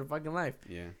 fighting for their fucking life.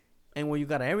 Yeah. And when you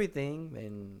got everything,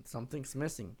 then something's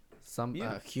missing.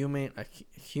 Yeah. Human,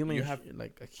 You have-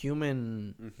 like a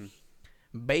human,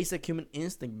 Mm-hmm. basic human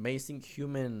instinct, basic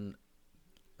human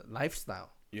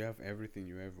lifestyle. you have everything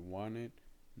you ever wanted.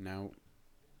 Now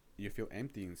you feel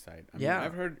empty inside. I Yeah. mean,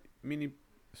 I've heard many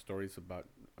stories about.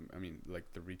 I mean,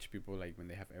 like the rich people, like when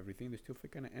they have everything, they still feel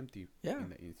kind of empty Yeah. in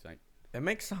the inside. It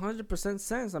makes 100%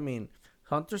 sense. I mean,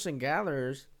 hunters and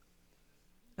gatherers,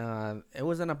 it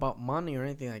wasn't about money or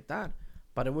anything like that,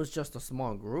 but it was just a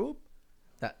small group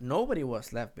that nobody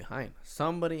was left behind.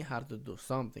 Somebody had to do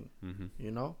something, Mm-hmm.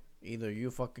 you know? Either you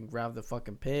fucking grab the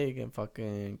fucking pig and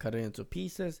fucking cut it into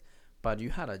pieces, but you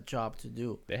had a job to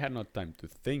do. They had no time to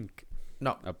think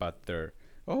No, about their.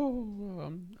 Oh,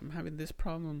 I'm having this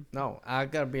problem. no, I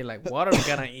gotta be like, what are we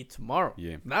gonna eat tomorrow?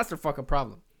 Yeah. That's the fucking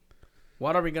problem.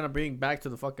 What are we gonna bring back to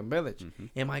the fucking village? Mm-hmm.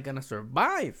 Am I gonna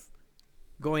survive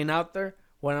going out there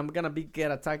when I'm gonna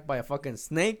get attacked by a fucking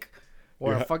snake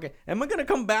or Yeah. a fucking? Am I gonna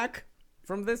come back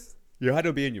from this? You had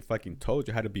to be in your fucking toes.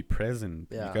 You had to be present.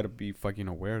 Yeah. You gotta be fucking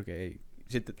aware. Hey,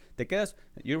 si te quedas,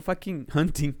 you're fucking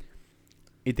hunting,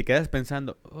 y te quedas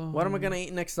pensando. Oh, What am I gonna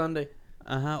eat next Sunday?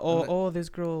 Oh, this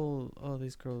girl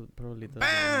probably does.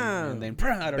 Bam! And then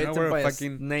I don't know Bitten where by a a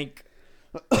fucking snake.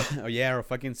 oh yeah, or a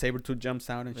fucking saber tooth jumps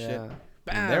out and shit. Yeah. And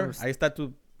Bam! there, I start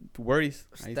to worries.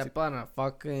 I Step on a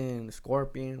fucking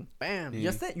scorpion. Bam! Yeah.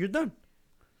 Just that. You're done.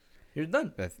 You're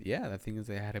done. The thing is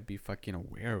they had to be fucking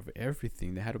aware of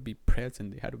everything. They had to be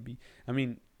present. They had to be. I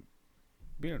mean,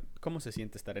 ¿cómo se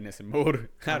siente estar en ese mood?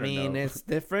 I don't mean, know. it's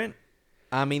different.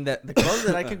 I mean, the clothes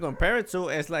that I can compare it to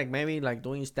is like maybe like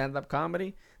doing stand-up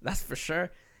comedy. That's for sure.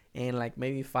 And like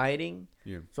maybe fighting.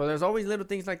 Yeah. So there's always little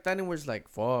things like that in which like,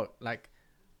 fuck, like,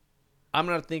 I'm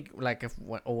not thinking like if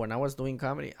when I was doing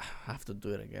comedy, I have to do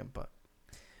it again. But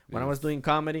when I was doing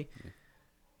comedy,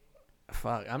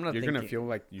 fuck, I'm not You're thinking. gonna feel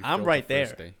like you. I'm felt right the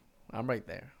first there. Day. I'm right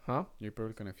there, huh? You're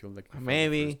probably gonna feel like you felt the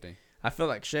Maybe. first day. I feel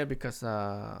like shit because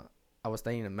I was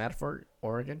staying in Medford,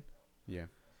 Oregon. Yeah.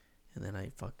 And then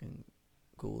I fucking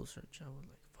Google search. I was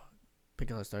like, fuck.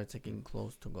 Because I started taking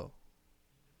clothes to go.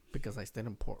 Because I stayed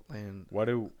in Portland. What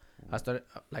do? I started,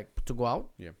 like, to go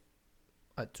out. Yeah.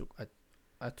 I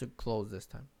took clothes this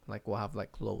time. Like, we'll have,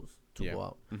 like, clothes to Yeah. go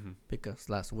out. Mm-hmm. Because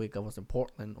last week I was in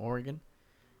Portland, Oregon.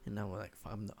 And I was like,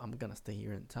 I'm going to stay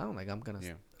here in town. Like, I'm going to,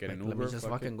 Yeah. Get like, an let Uber. me just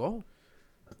fuck fucking it. go.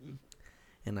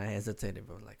 And I hesitated.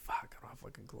 But I was like, fuck, I don't have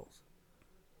fucking clothes.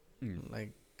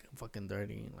 Like, I'm fucking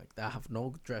dirty. Like, I have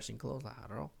no dressing clothes. I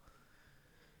don't know.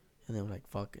 And then I'm like,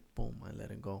 fuck it. Boom. I let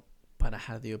it go. But I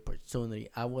had the opportunity.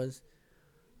 I was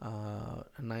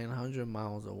 900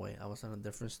 miles away. I was in a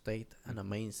different state. And the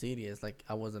main city is like,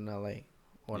 I was in LA.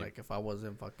 Or Yeah. like if I was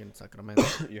in fucking Sacramento.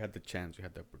 You had the chance. You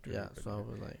had the opportunity. Yeah. but So I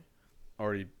was like,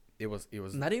 Already, it was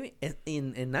not even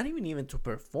to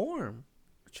perform.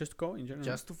 just go in general.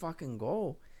 Just to fucking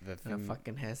go. the And I thing.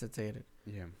 fucking hesitated.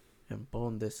 Yeah. And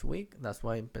boom, this week, that's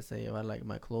why empecé a llevar like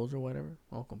my clothes or whatever.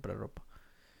 Oh, compré ropa.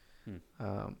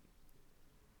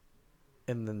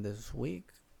 And then this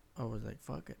week, I was like,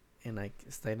 fuck it. And I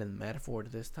stayed in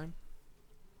Medford this time.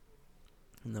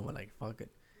 And then we're like, fuck it.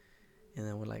 And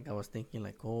then we're like, I was thinking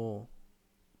like, oh,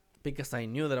 because I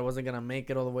knew that I wasn't gonna make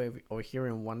it all the way over here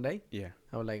in one day. Yeah.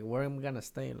 I was like, where am I gonna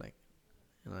stay? Like,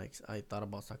 and like I thought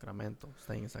about Sacramento,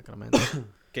 staying in Sacramento.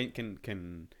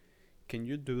 Can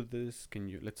you do this? Can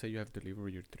you, let's say you have delivered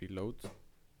your 3 loads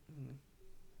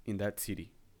in that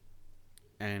city,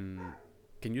 and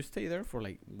can you stay there for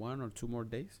like 1 or 2 more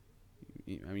days?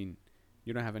 I mean,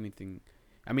 you don't have anything.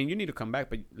 I mean, you need to come back,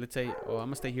 but let's say, oh, I'm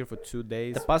gonna stay here for 2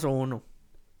 days. Te paso uno.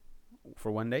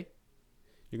 For 1 day,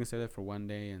 you can stay there for 1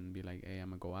 day and be like, hey, I'm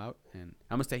gonna go out and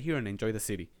I'm gonna stay here and enjoy the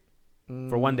city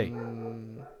for 1 day.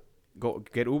 Go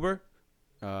get Uber,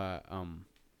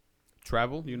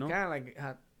 travel. You know, Kind of like,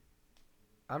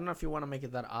 I don't know if you want to make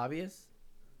it that obvious.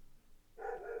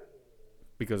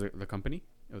 because of the company,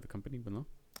 but no.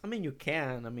 I mean, you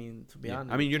can. I mean, to be Yeah.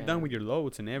 honest. I mean, you you're done can. with your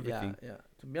loads and everything. Yeah, yeah.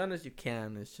 To be honest, you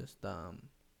can. It's just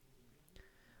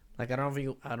like I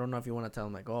don't know if you want to tell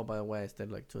them like, oh, by the way, I stayed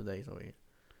like 2 days over here.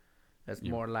 It's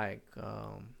Yeah. more like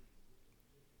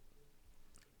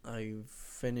I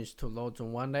finished 2 loads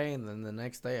in 1 day, and then the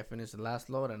next day I finished the last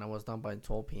load, and I was done by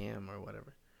 12 p.m. or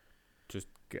whatever. Just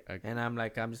And I'm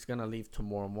like, I'm just gonna leave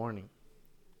tomorrow morning.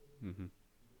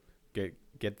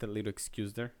 get the little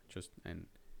excuse there, just and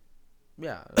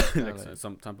Yeah. like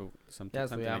some type of something. Yeah, so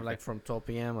something yeah, I'm like like from 12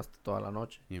 p.m. hasta toda la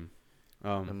noche. that.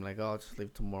 I'm like, oh, I'll just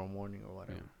leave tomorrow morning or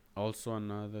whatever. Yeah. Also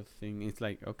another thing, it's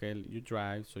like, okay, you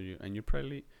drive, so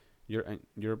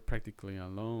you're practically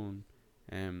alone,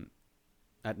 and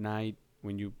at night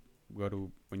when you're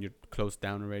closed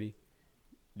down already,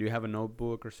 do you have a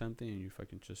notebook or something and you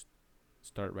fucking just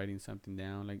start writing something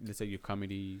down, like let's say your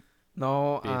comedy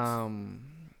No, bits or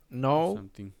no,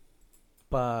 something?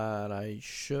 but I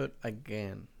should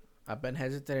again. I've been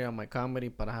hesitating on my comedy,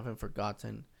 but I haven't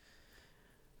forgotten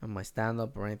on my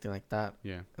stand-up or anything like that.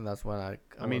 Yeah. And that's what I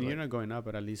mean, you're not going up,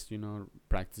 but at least,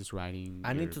 practice writing.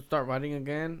 I need to start writing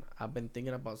again. I've been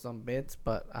thinking about some bits,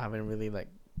 but I haven't really like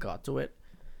got to it.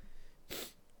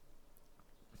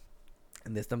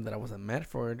 And this time that I was in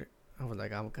Medford, I was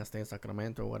like, I'm gonna stay in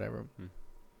Sacramento or whatever.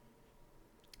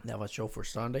 They have a show for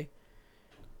Sunday,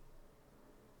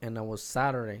 and it was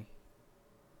Saturday,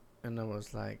 and I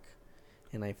was like,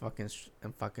 and I'm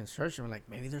fucking searching, like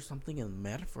maybe there's something in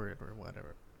Medford or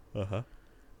whatever. Uh-huh.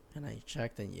 And I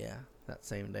checked, and yeah, that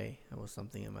same day it was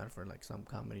something in Medford, like some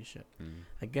comedy shit. Mm.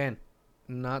 Again,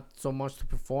 not so much to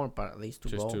perform, but at least to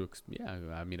Just go.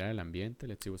 a mirar el ambiente.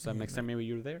 Let's see what's up. Yeah, Next time maybe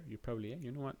you're there. You probably,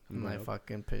 you know what? And I gonna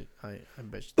fucking I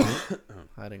bitched.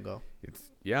 I didn't go.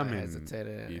 It's I mean,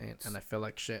 hesitated, and I feel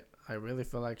like shit. I really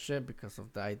feel like shit because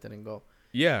of that I didn't go.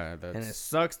 yeah, And it that's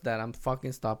sucks that I'm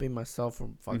fucking stopping myself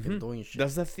from fucking Mhm. doing shit.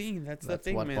 that's the thing. That's the That's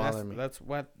thing, what man. bothered me. That's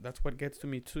what gets to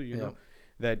me too. You Yeah. know,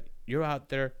 that you're out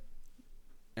there,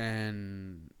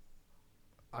 and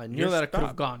I knew you're that I could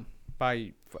have stopped. gone.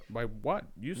 by what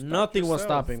you stopped Nothing was yourself.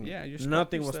 stopping me. Yeah, you stopped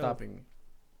Nothing was yourself. stopping me.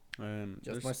 And Just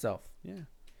there's- myself. Yeah,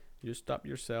 you stop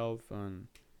yourself, and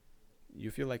you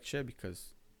feel like shit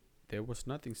because there was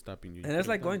nothing stopping you. And it's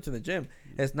like going to the gym.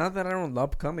 It's not that I don't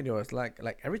love comedy, or it's like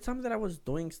every time that I was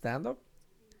doing stand up,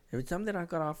 every time that I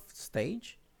got off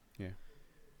stage, Yeah.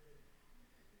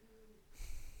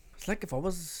 it's like if I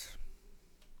was,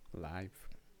 live.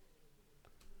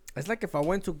 it's like if I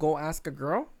went to go ask a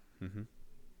girl Mm-hmm.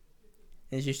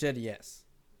 and she said yes.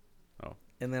 Oh.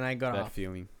 And then I got That off.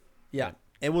 feeling. Yeah.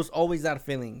 It was always that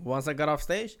feeling. Once I got off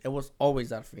stage, it was always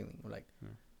that feeling. Like, Yeah.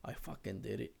 I fucking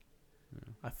did it.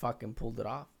 Yeah. I fucking pulled it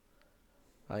off.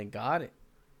 I got it.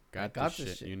 I Got got this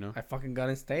this shit, you know. I fucking got on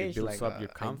It stage. builds Like, up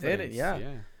your I confidence. did it.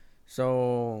 Yeah.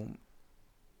 So,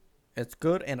 it's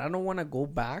good. And I don't want to go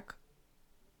back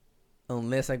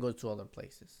unless I go to other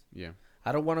places. Yeah.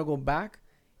 I don't want to go back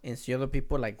and see other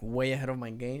people like way ahead of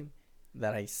my game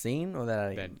that I seen or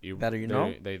that you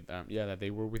know. That they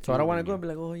were with So you. I don't want to when go you- and be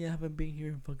like, oh yeah, I haven't been here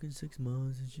in fucking 6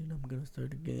 months and shit. I'm gonna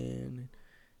start again.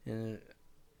 And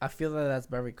I feel that that's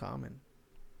very common.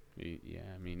 Yeah,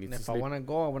 I mean, And it's if I want to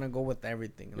go, I want to go with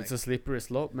everything. it's a slippery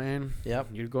slope, man. Yep.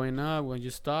 You're going up. When you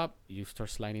stop, you start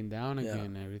sliding down Yeah.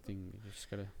 again. Everything. You just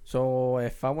gotta. So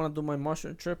if I want to do my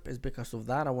mushroom trip, it's because of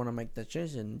that. I want to make that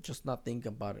change and just not think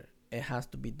about it. It has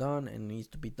to be done and needs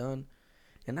to be done.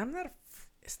 And I'm not.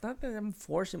 It's not that I'm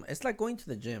forcing. It's like going to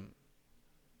the gym.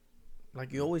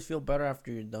 Like you always feel better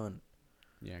after you're done.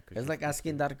 Yeah. 'Cause It's you like feel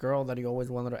asking good. that girl that you always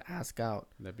wanted to ask out.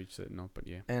 That bitch said no, but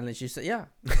yeah. And then she said, yeah.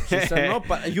 She said, no,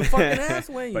 but you fucking asked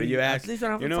when But you asked. At least you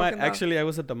don't have You to know what? fucking ask. Actually, I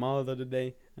was at the mall the other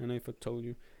day, and I told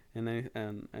you, and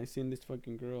I seen this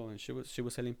fucking girl, and she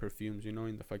was selling perfumes, you know,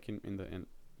 in the fucking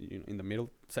in the middle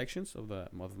sections of the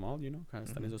mall, you know, kind of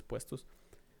están Mhm. esos puestos,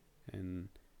 and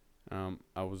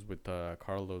I was with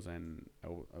Carlos, and I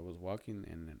was walking,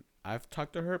 and then I've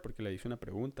talked to her porque le hice una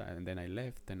pregunta, and then I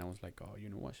left, and I was like, oh, you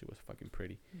know what? She was fucking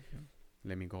pretty.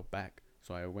 Let me go back.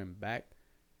 So I went back,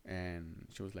 and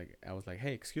I was like,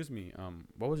 hey, excuse me,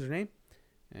 what was your name?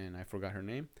 And I forgot her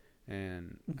name,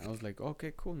 and I was like,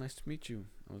 okay, cool, nice to meet you.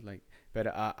 I was like, but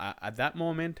at that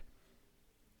moment,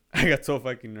 I got so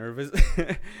fucking nervous.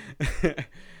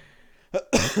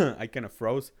 I kind of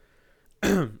froze,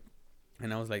 and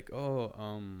I was like, oh,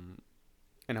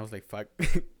 and I was like, fuck.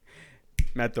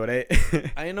 Me atoré.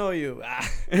 I know you.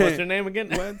 What's your name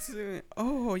again?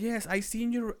 Oh, yes, I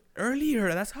seen you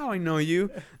earlier. That's how I know you.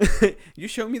 You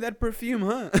showed me that perfume,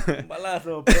 huh?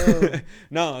 Balazo, bro.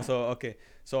 No, so okay.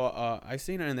 So I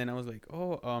seen her, and then I was like,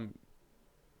 "Oh,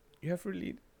 you have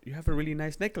a really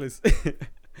nice necklace."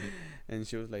 And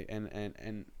she was like, and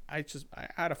I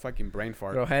had a fucking brain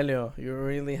fart. Rogelio, you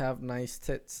really have nice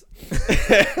tits.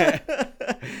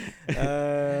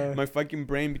 My fucking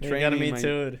brain You betrayed gotta me. me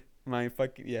too. My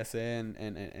fucking yes, and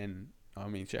I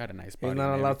mean, she had a nice body. He's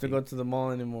not and allowed to everything. go to the mall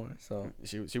anymore. So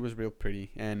She was real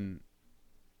pretty, and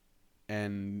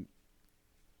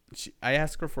I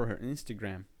asked her for her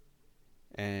Instagram,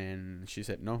 and she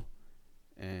said no,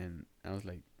 and I was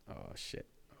like, oh shit,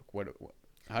 what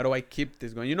how do I keep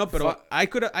this going? You know, pero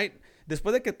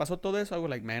después de que pasó todo eso, I was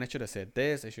like, man, I should have said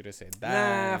this, I should have said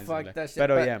that. nah, fuck that shit.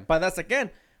 Pero but, yeah, but that's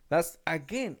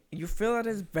again, you feel that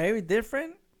it's very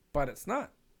different, but it's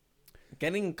not.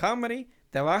 Getting comedy,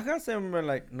 te bajas and we're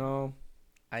like, no,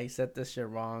 I said this shit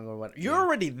wrong or what. You're Yeah.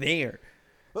 already there,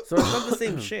 so it's not the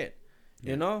same shit.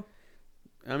 Yeah. You know?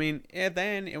 I mean,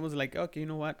 then it was like, okay, you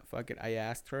know what? Fuck it. I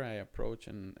asked her, I approached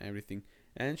and everything.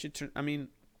 And she turned, I mean,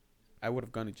 I would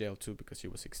have gone to jail too because she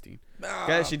was 16. Ah,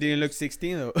 Guys, she didn't look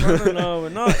 16 though.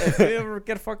 no. If you ever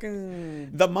get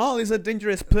fucking, The mall is a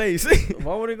dangerous place.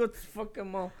 why would you go to fucking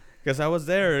mall? Because I was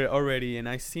there already and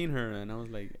I seen her and I was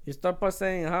like, You start by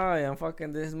saying hi. I'm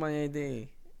fucking. This is my ID.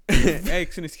 hey,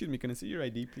 excuse me, can I see your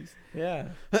ID, please? Yeah.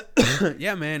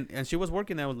 Yeah, man. And she was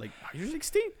working. I was like, are you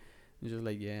 16? And she was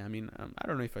like, yeah. I mean, I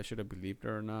don't know if I should have believed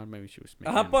her or not. Maybe she was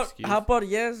making an excuse. How about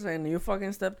yes, and you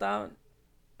fucking stepped out?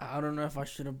 I don't know if I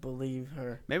should have believed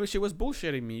her. Maybe she was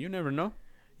bullshitting me. You never know.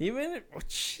 Even if,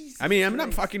 Jesus I mean, I'm not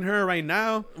Christ. fucking her right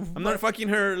now. I'm not But- fucking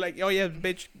her like, oh yeah,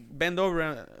 bitch, bend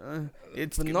over.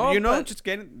 It's But no, you know, but- just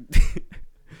getting.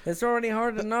 It's already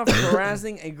hard enough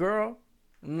harassing a girl.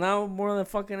 Now more than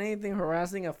fucking anything,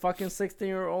 harassing a fucking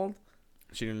 16-year-old.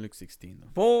 She didn't look 16 though.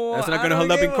 Boy, That's not I gonna don't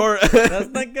hold up in give a- court. That's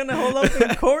not gonna hold up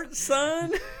in court,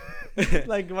 son.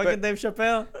 Like fucking But- Dave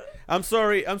Chappelle. I'm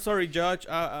sorry, Judge.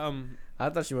 I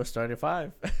thought she was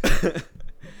 35.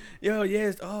 Yo,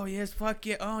 yes, oh yes, fuck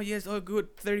yeah, oh yes, oh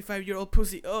good, 35-year-old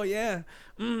pussy, oh yeah,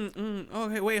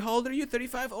 okay, wait, how old are you?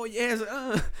 35? Oh yes,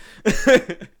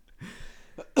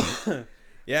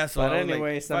 Yeah, so But I was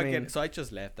anyways, like, I fuck mean- it. So I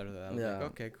just left after that. I was Yeah. like,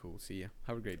 okay, cool, see ya,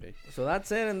 have a great day. So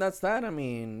that's it, and that's that. I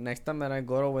mean, next time that I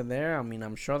go over there, I mean,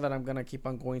 I'm sure that I'm gonna keep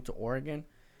on going to Oregon.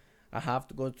 I have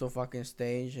to go to a fucking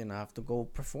stage, and I have to go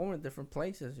perform in different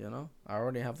places. You know, I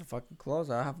already have the fucking clothes.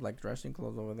 I have like dressing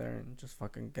clothes over there, and just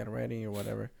fucking get ready or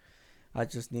whatever. I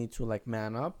just need to like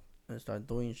man up and start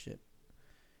doing shit,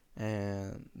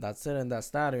 and that's it, and that's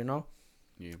that. You know,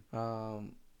 Yeah.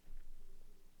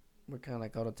 we're kind of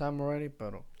like out of time already,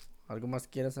 pero algo más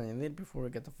quieres añadir before we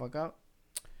get the fuck out?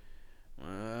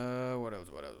 What else?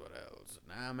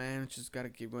 Nah, man, just gotta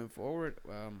keep going forward.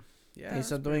 Yeah.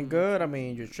 Things are that's doing pretty much good. I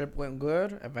mean, your trip went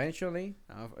good. Eventually.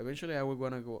 Eventually, I would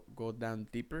wanna go down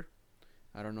deeper.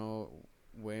 I don't know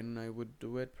when I would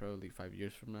do it. Probably 5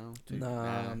 years from now.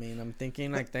 Nah, I mean, I'm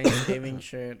thinking like Thanksgiving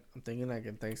shit. I'm thinking like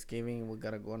in Thanksgiving we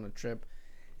gotta go on a trip.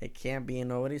 It can't be in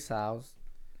nobody's house.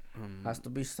 Has to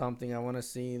be something I want to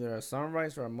see, either a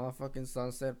sunrise or a motherfucking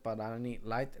sunset. But I need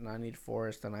light, and I need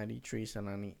forest, and I need trees, and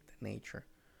I need nature.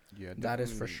 Yeah, That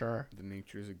is for definitely sure. The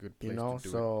nature is a good place You know, to do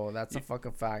so that's a Yeah.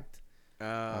 fucking fact. it.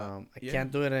 I Yeah.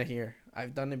 can't do it in here.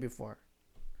 I've done it before.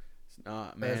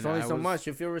 Man, There's only I so was- much.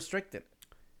 You feel restricted.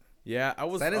 Yeah, I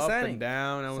was Sad and up setting. and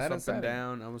down. I was Sad and up and setting.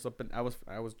 down.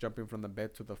 I was jumping from the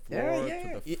bed to the floor.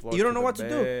 Yeah. To the floor You don't to know the what to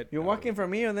do. bed. You're walking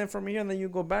from here, and then from here, and then you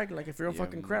go back. Like if you're a Yeah,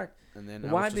 fucking crack. And then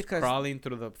Why? I was just Because- crawling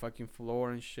through the fucking floor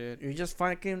and shit. You're just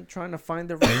fucking trying to find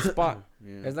the right spot.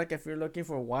 Yeah. It's like if you're looking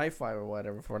for Wi-Fi or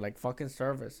whatever for like fucking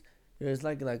service. It's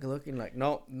like looking like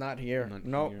no, not here, Not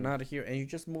no, here. not here, and you're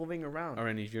just moving around. Or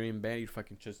and if you're in bed, you're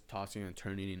fucking just tossing and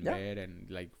turning in Yeah. bed and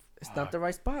like. It's not the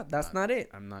right spot. That's not it.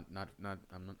 I'm not. I'm not.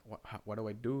 What do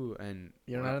I do? And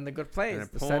You're when not in the good place. And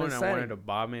The set is I setting. wanted to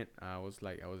vomit. I was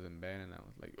in bed and I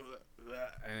was like,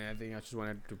 and I think I just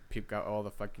wanted to puke out all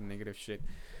the fucking negative shit.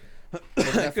 I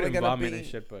definitely couldn't gonna vomit be- and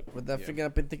shit, but With that yeah. figure,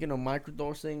 I've been thinking of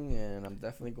microdosing, and I'm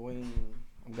definitely going.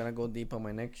 I'm gonna go deep on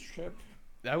my next trip.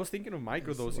 I was thinking of see what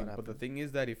microdosing, but the happens. thing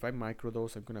is that if I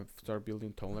microdose, I'm gonna start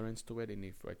building tolerance to it, and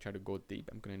if I try to go deep,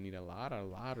 I'm gonna need a lot of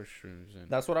shrooms. And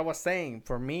That's what I was saying.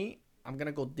 For me, I'm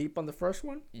gonna go deep on the first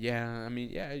one, yeah, I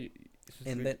mean, yeah.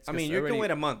 and then I mean you can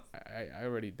wait a month. I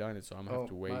already done it, so I'm gonna have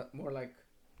to wait. More like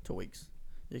 2 weeks.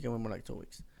 You can wait more like 2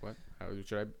 weeks. What? How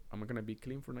should I? Am I gonna be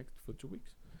clean for 2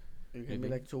 weeks? You can be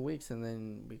Maybe. like 2 weeks, and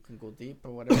then we can go deep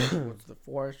or whatever. Go to the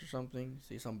forest or something.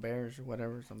 See some bears or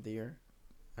whatever, some deer.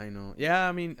 I know. Yeah,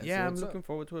 I mean, And see yeah, I'm what's up. looking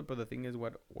forward to it. But the thing is,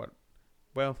 what?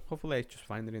 Well, hopefully, I just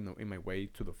find it in my way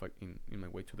to the in my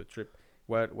way to the trip.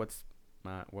 What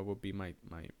would be my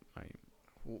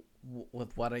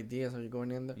With what ideas are you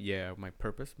going in there? yeah my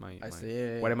purpose I my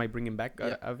see. what am I bringing back Yeah,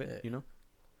 out of it? yeah. You know.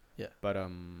 Yeah. But I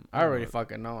already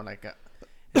fucking know. Like, and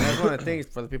that's one of the things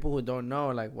for the people who don't know.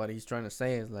 Like, what he's trying to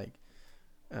say is like,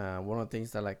 one of the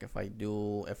things that like if I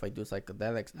do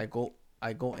psychedelics,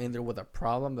 I go in there with a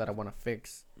problem that I want to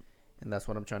fix, and that's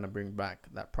what I'm trying to bring back.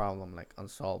 That problem, like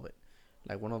unsolve it.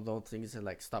 Like one of those things is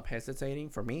like stop hesitating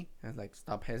for me. And like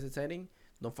stop hesitating.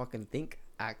 Don't fucking think,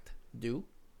 act, do.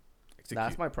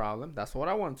 That's my problem. That's what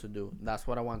I want to do. That's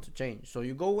what I want to change. So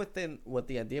you go with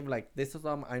the idea of like this is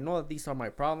I know that these are my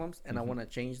problems and I want to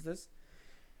change this,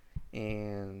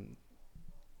 and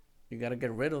you gotta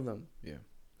get rid of them. Yeah.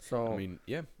 So I mean,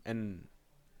 yeah, and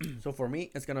so for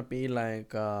me it's gonna be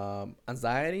like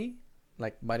anxiety,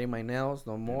 like biting my nails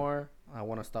no more. I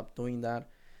want to stop doing that.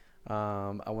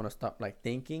 I want to stop like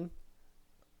thinking,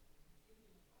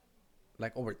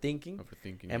 like overthinking,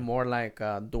 overthinking. and more like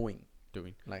doing.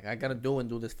 doing. Like, I gotta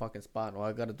do this fucking spot. Or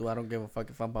I don't give a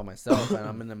fucking fuck by myself. And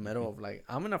I'm in the middle of, like,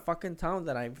 I'm in a fucking town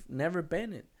that I've never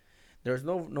been in. There's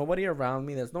nobody around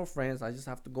me. There's no friends. I just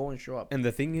have to go and show up. And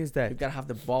the thing is that You gotta have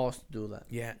the balls to do that.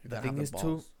 yeah, You the gotta have thing is too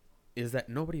balls. is that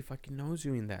nobody fucking knows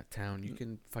you in that town. You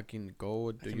can fucking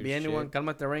go do Can your be anyone. shit.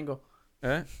 Cálmate, Rango.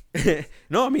 Huh?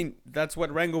 No, I mean that's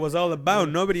what Rango was all about.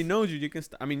 Nobody knows you. You can.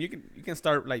 I mean, you can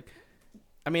start like.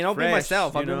 I mean, I'll be fresh,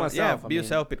 myself. I'll you be know? myself. Yeah, I be mean,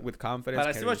 yourself with confidence. But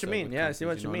I see carry what you yourself mean. with Yeah, I see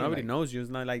what confidence, you mean, Nobody like- knows you. It's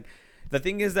not like the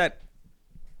thing is that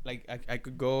like I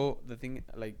could go. The thing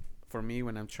like for me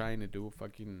when I'm trying to do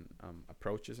fucking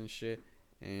approaches and shit.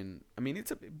 And I mean,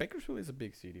 Bakersfield is a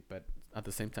big city, but at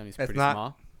the same time, it's pretty not.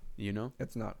 small. You know?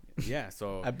 It's not. Yeah.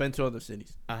 So. I've been to other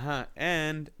cities.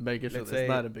 And Bakersfield let's is say,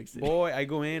 not a big city. boy, I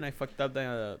go in, I fucked up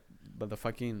the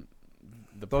fucking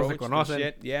the Todos se approach and conocen.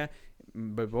 shit. Yeah.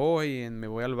 Me voy and me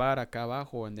voy al bar acá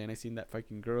abajo, and then I seen that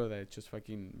fucking girl that just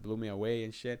fucking blew me away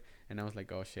and shit. And I was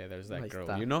like, oh shit, there's that Ahí girl.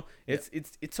 está. You know, it's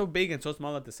so big and so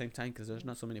small at the same time because there's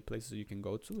not so many places you can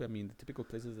go to. I mean, the typical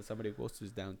places that somebody goes to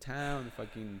is downtown,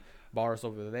 fucking bars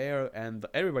over there, and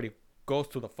everybody goes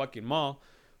to the fucking mall.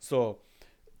 So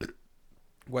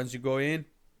once you go in,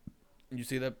 you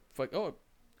see that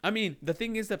I mean, the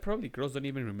thing is that probably girls don't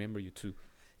even remember you too.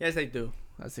 Yes, I do.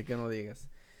 Así que no digas.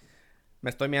 Me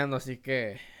estoy meando, así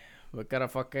que we gotta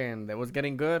fucking. It was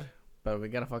getting good, but we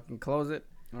gotta fucking close it.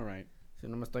 All right. Si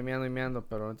no me estoy meando,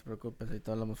 pero no te preocupes, ahí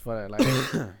todos hablamos fuera del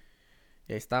aire.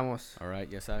 Y ahí estamos. All right,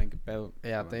 ya saben qué pedo.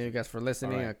 Yeah, thank you guys for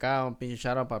listening. Alright. Acá un pinche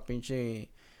shout out para pinche.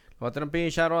 Voy a tener un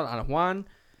pinche shout out a Juan.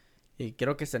 Y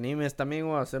quiero que se anime este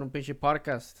amigo a hacer un pinche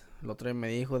podcast. El otro día me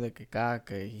dijo de que acá,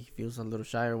 que he feels a little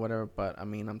shy or whatever. But I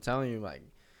mean, I'm telling you, like,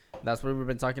 that's what we've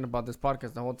been talking about this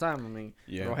podcast the whole time. I mean,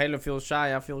 Yeah. Rogelio feels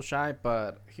shy, I feel shy,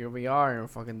 but here we are and we're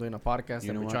fucking doing a podcast You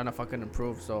and know we're what? trying to fucking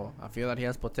improve. So I feel that he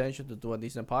has potential to do a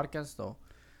decent podcast. So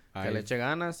que le eche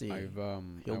ganas y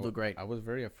he'll do great. I was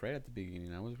very afraid at the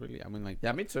beginning. I mean, like,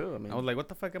 Yeah, me too. I mean, I was like, what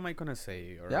the fuck am I gonna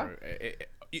say? Or, Yeah.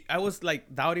 I was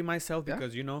like doubting myself Yeah.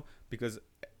 because because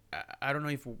I don't know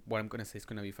if what I'm gonna say is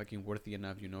gonna be fucking worthy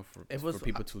enough, for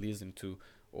people to listen to,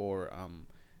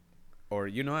 or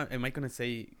you know, am I gonna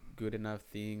say good enough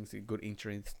things, good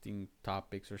interesting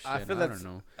topics or shit? I don't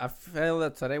know. I feel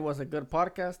that today was a good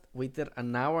podcast. We did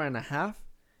an hour and a half,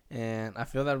 and I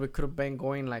feel that we could have been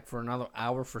going like for another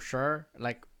hour for sure.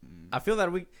 Like, I feel that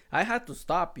I had to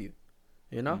stop you,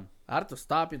 you know? I had to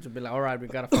stop you to be like, all right, we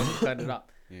gotta fucking cut it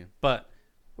up. Yeah. But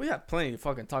we had plenty to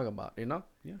fucking talk about, you know?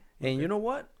 Yeah. And you know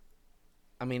what?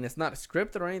 I mean, it's not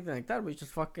scripted or anything like that. We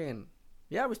just fucking,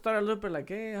 yeah, we started a little bit like,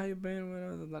 hey, how you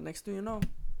been? The next thing you know,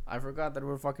 I forgot that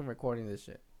we're fucking recording this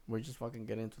shit. We're just fucking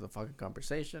getting into the fucking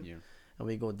conversation. Yeah. And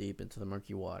we go deep into the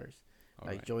murky waters. All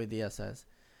Like right. Joey Diaz says.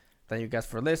 Thank you guys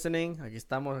for listening. Aquí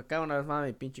estamos acá una vez más,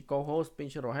 mi pinche co-host,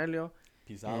 pinche Rogelio.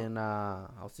 Peace out. And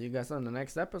I'll see you guys on the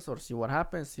next episode. See what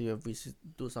happens. See if we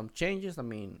do some changes. I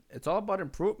mean, it's all about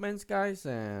improvements, guys.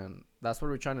 And that's what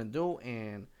we're trying to do.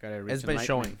 And Gotta reach it's been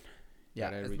enlightenment. showing. Yeah,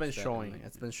 Gotta it's reach been that showing. enlightenment.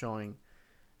 It's been showing.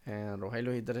 And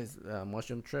Rogelio, he did his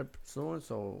mushroom trip soon.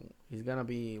 So we're going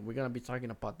to be talking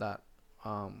about that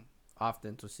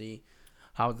often to see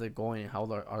how they're going. How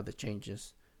are the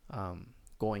changes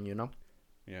going, you know?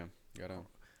 Yeah. Gotta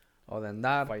Other than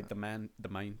that, fight the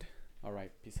mind. All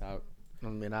right. Peace out.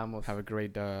 nos miramos. Have a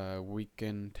great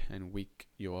weekend and week,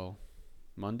 you all.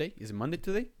 Monday? Is it Monday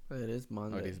today? It is Oh,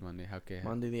 Monday. it is Monday. Okay.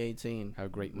 Monday the 18th. Have a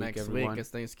great week, Next everyone. week is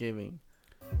Thanksgiving.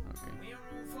 Okay. We in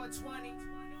room 420.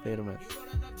 Wait a minute. You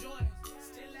gonna love join.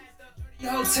 Still at the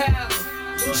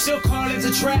hotel. You still call it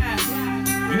a trap.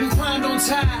 You climbed on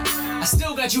top. I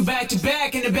still got you back to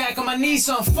back in the back of my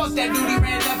Nissan. Fuck that dude, he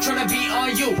ran up tryna be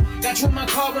on you. Got you in my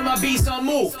car with my beast on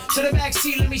move. To the back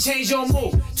seat, let me change your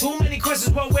move. Too many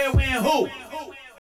questions, what, where, when, who?